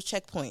meeting all those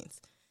checkpoints?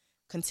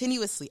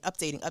 Continuously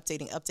updating,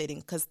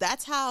 because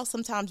that's how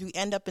sometimes we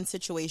end up in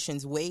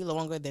situations way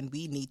longer than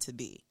we need to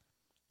be.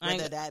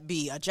 Whether that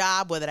be a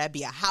job, whether that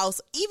be a house,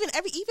 even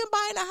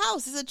buying a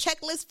house is a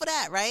checklist for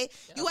that, right?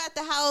 Yep. You at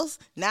the house,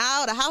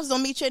 now the house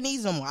don't meet your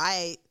needs no more,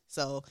 right?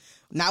 So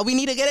now we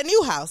need to get a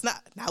new house.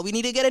 Now we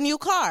need to get a new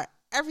car.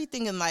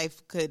 Everything in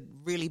life could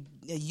really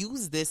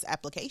use this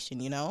application,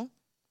 you know?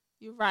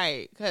 You're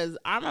right, because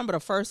I remember the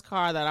first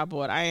car that I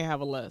bought, I didn't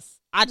have a list.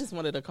 I just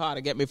wanted a car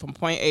to get me from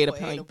point A to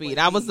point B.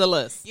 That was the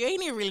list. You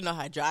ain't even really know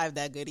how to drive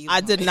that good either. I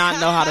did not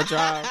know how to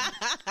drive.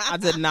 I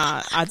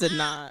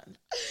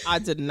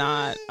did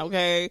not.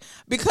 Okay?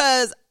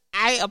 Because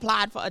I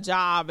applied for a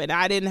job and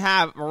I didn't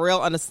have a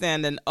real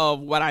understanding of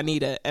what I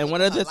needed. And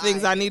one of the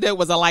things I needed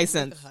was a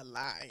license.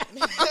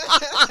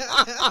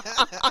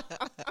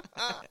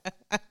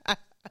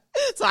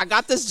 So I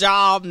got this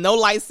job, no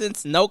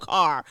license, no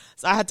car.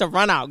 So I had to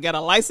run out, get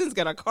a license,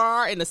 get a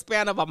car in the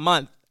span of a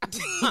month. But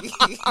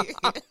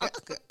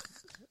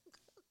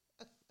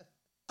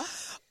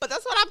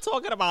that's what I'm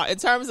talking about in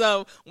terms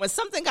of when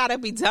something got to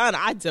be done,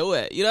 I do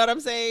it. You know what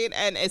I'm saying?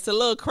 And it's a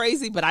little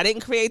crazy, but I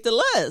didn't create the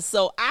list.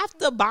 So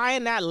after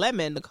buying that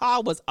lemon, the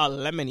car was a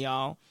lemon,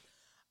 y'all.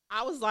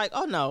 I was like,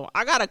 oh no,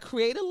 I got to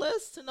create a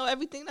list to know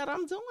everything that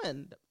I'm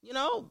doing. You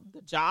know,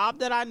 the job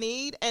that I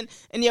need. And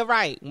you're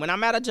right. When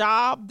I'm at a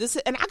job,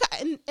 and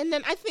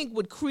then I think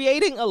with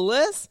creating a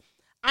list,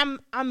 I'm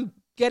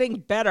getting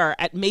better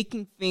at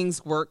making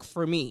things work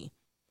for me.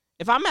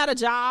 If I'm at a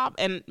job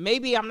and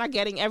maybe I'm not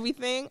getting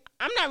everything,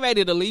 I'm not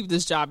ready to leave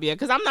this job yet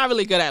because I'm not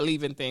really good at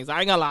leaving things. I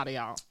ain't gonna lie to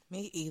y'all.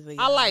 Me either.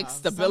 I like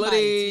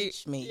stability.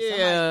 Teach me.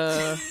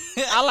 Yeah.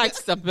 I like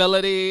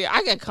stability.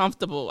 I get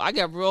comfortable. I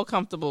get real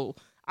comfortable.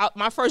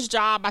 My first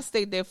job, I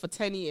stayed there for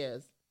 10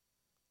 years.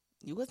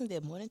 You wasn't there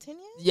more than 10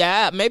 years?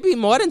 Yeah, maybe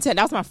more than 10.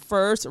 That was my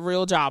first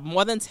real job.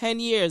 More than 10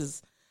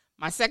 years.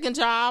 My second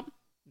job,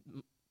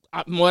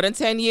 more than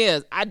 10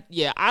 years.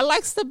 I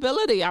like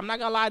stability. I'm not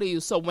going to lie to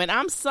you. So when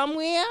I'm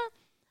somewhere,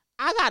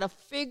 I got to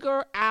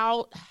figure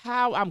out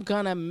how I'm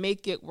going to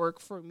make it work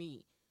for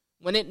me.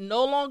 When it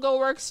no longer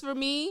works for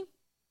me,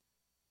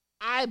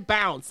 I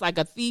bounce like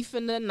a thief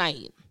in the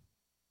night.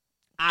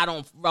 I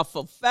don't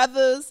ruffle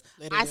feathers.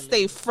 Literally. I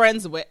stay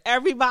friends with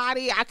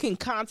everybody. I can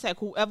contact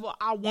whoever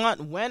I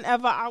want,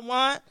 whenever I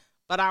want,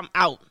 but I'm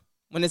out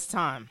when it's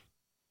time.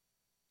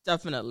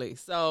 Definitely.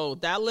 So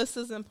that list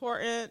is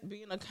important.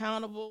 Being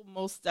accountable,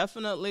 most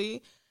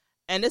definitely.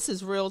 And this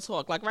is real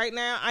talk. Like right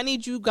now, I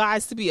need you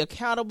guys to be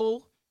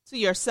accountable to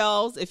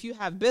yourselves. If you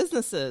have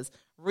businesses,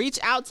 reach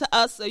out to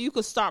us so you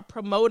can start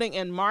promoting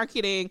and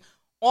marketing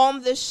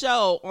on this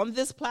show, on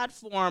this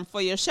platform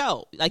for your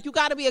show. Like you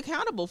got to be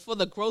accountable for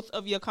the growth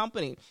of your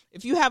company.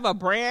 If you have a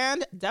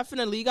brand,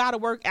 definitely you got to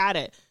work at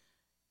it.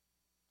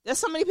 There's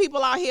so many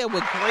people out here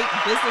with great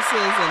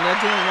businesses and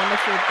they're doing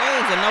wonderful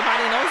things and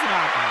nobody knows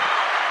about them.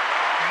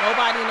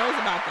 Nobody knows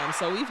about them.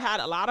 So we've had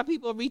a lot of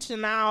people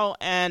reaching out,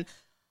 and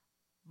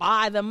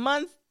by the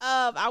month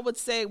of, I would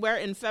say we're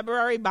in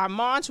February, by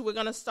March, we're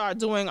going to start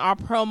doing our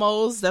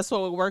promos. That's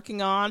what we're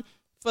working on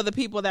for the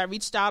people that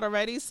reached out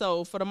already.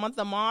 So for the month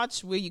of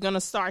March, we're going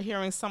to start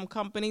hearing some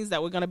companies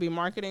that we're going to be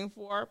marketing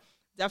for.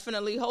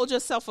 Definitely hold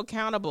yourself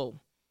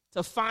accountable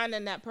to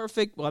finding that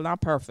perfect, well,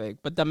 not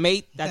perfect, but the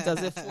mate that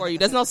does it for you.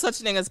 There's no such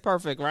thing as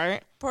perfect,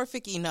 right?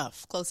 Perfect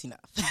enough. Close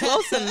enough.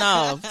 Close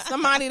enough.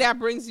 Somebody that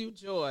brings you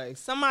joy.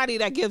 Somebody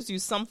that gives you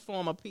some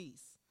form of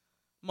peace,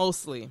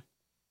 mostly.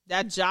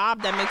 That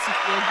job that makes you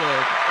feel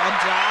good.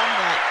 That job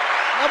that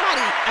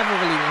nobody ever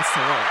really wants to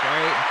work,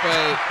 right?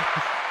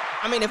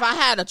 But, I mean, if I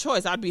had a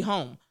choice, I'd be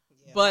home.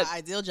 Yeah, but my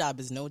ideal job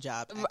is no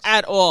job. Actually.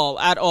 At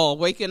all.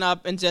 Waking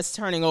up and just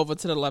turning over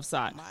to the left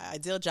side. My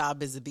ideal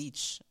job is a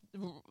beach.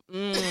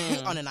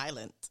 On an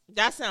island.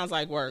 That sounds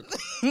like work.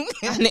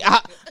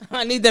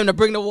 I need them to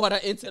bring the water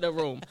into the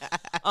room.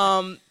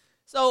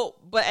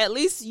 But at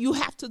least you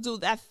have to do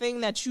that thing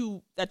that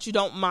you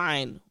don't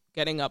mind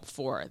getting up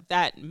for,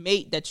 that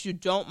mate that you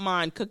don't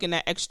mind cooking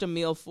that extra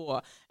meal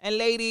for. And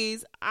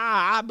ladies,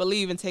 I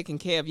believe in taking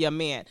care of your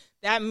man.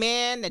 That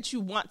man that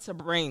you want to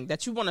bring,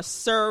 that you want to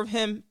serve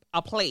him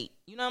a plate.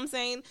 You know what I'm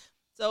saying?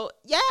 So,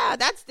 yeah,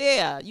 that's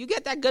there. You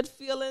get that good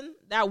feeling.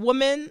 That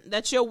woman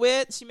that you're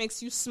with, she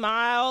makes you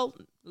smile.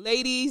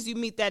 Ladies, you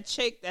meet that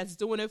chick that's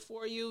doing it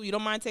for you. You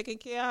don't mind taking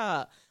care of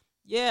her.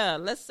 Yeah,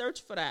 let's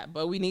search for that.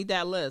 But we need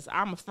that list.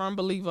 I'm a firm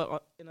believer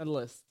in a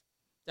list.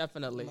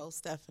 Definitely.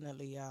 Most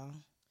definitely, y'all.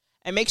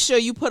 And make sure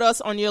you put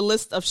us on your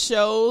list of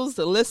shows,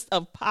 the list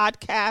of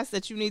podcasts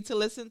that you need to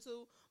listen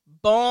to.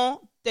 Bon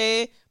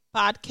Te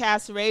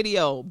Podcast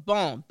Radio.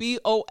 Bon.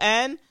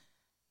 B-O-N.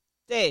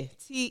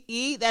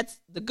 T-E, that's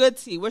the good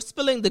tea. We're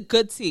spilling the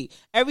good tea.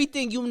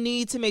 Everything you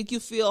need to make you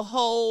feel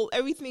whole,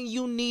 everything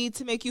you need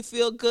to make you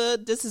feel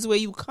good, this is where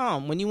you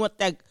come. When you want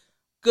that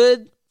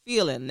good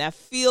feeling, that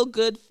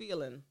feel-good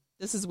feeling,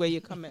 this is where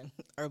you come in.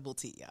 Herbal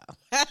tea, y'all.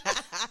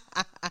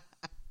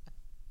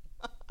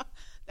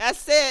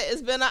 That's it.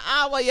 It's been an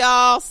hour,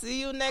 y'all.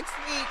 See you next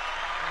week.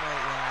 All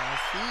right,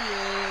 y'all. See you.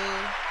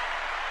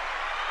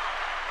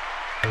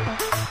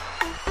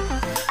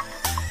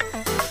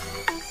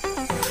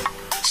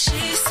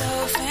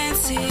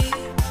 Fancy,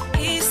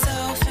 he's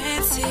so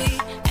fancy,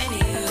 and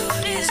you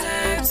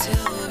deserve to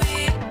be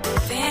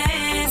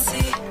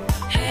fancy.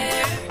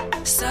 Hair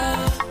so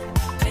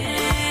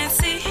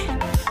fancy,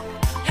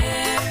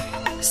 hair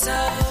so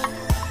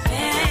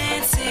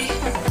fancy.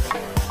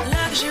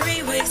 Luxury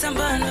wigs and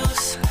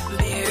bundles,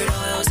 beard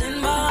oils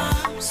and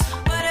balms,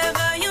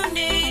 whatever you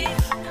need.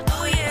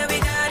 Oh yeah, we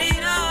got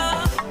it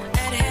all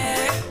at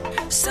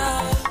Hair So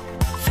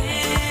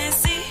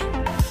Fancy,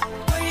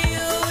 where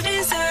you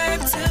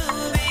deserve to.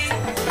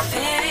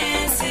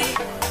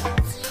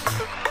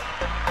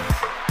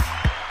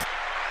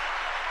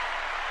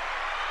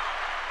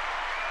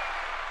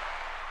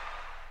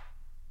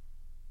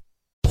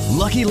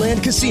 Lucky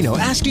Land Casino,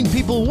 asking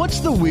people,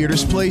 what's the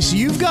weirdest place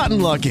you've gotten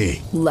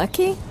lucky?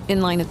 Lucky? In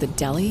line at the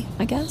deli,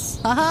 I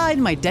guess? Aha,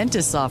 in my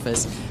dentist's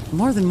office.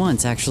 More than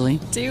once, actually.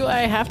 Do I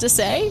have to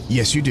say?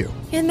 Yes, you do.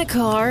 In the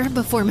car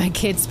before my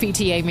kids'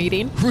 PTA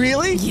meeting.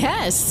 Really?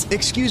 Yes.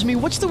 Excuse me,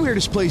 what's the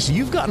weirdest place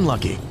you've gotten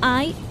lucky?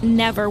 I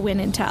never win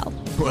and tell.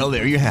 Well,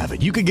 there you have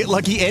it. You can get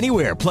lucky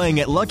anywhere,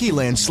 playing at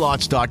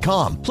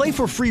LuckyLandSlots.com. Play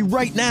for free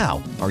right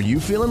now. Are you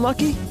feeling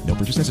lucky? No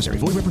purchase necessary.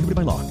 Void where prohibited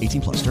by law.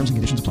 18+. Terms and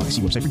conditions apply.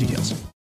 See website for details.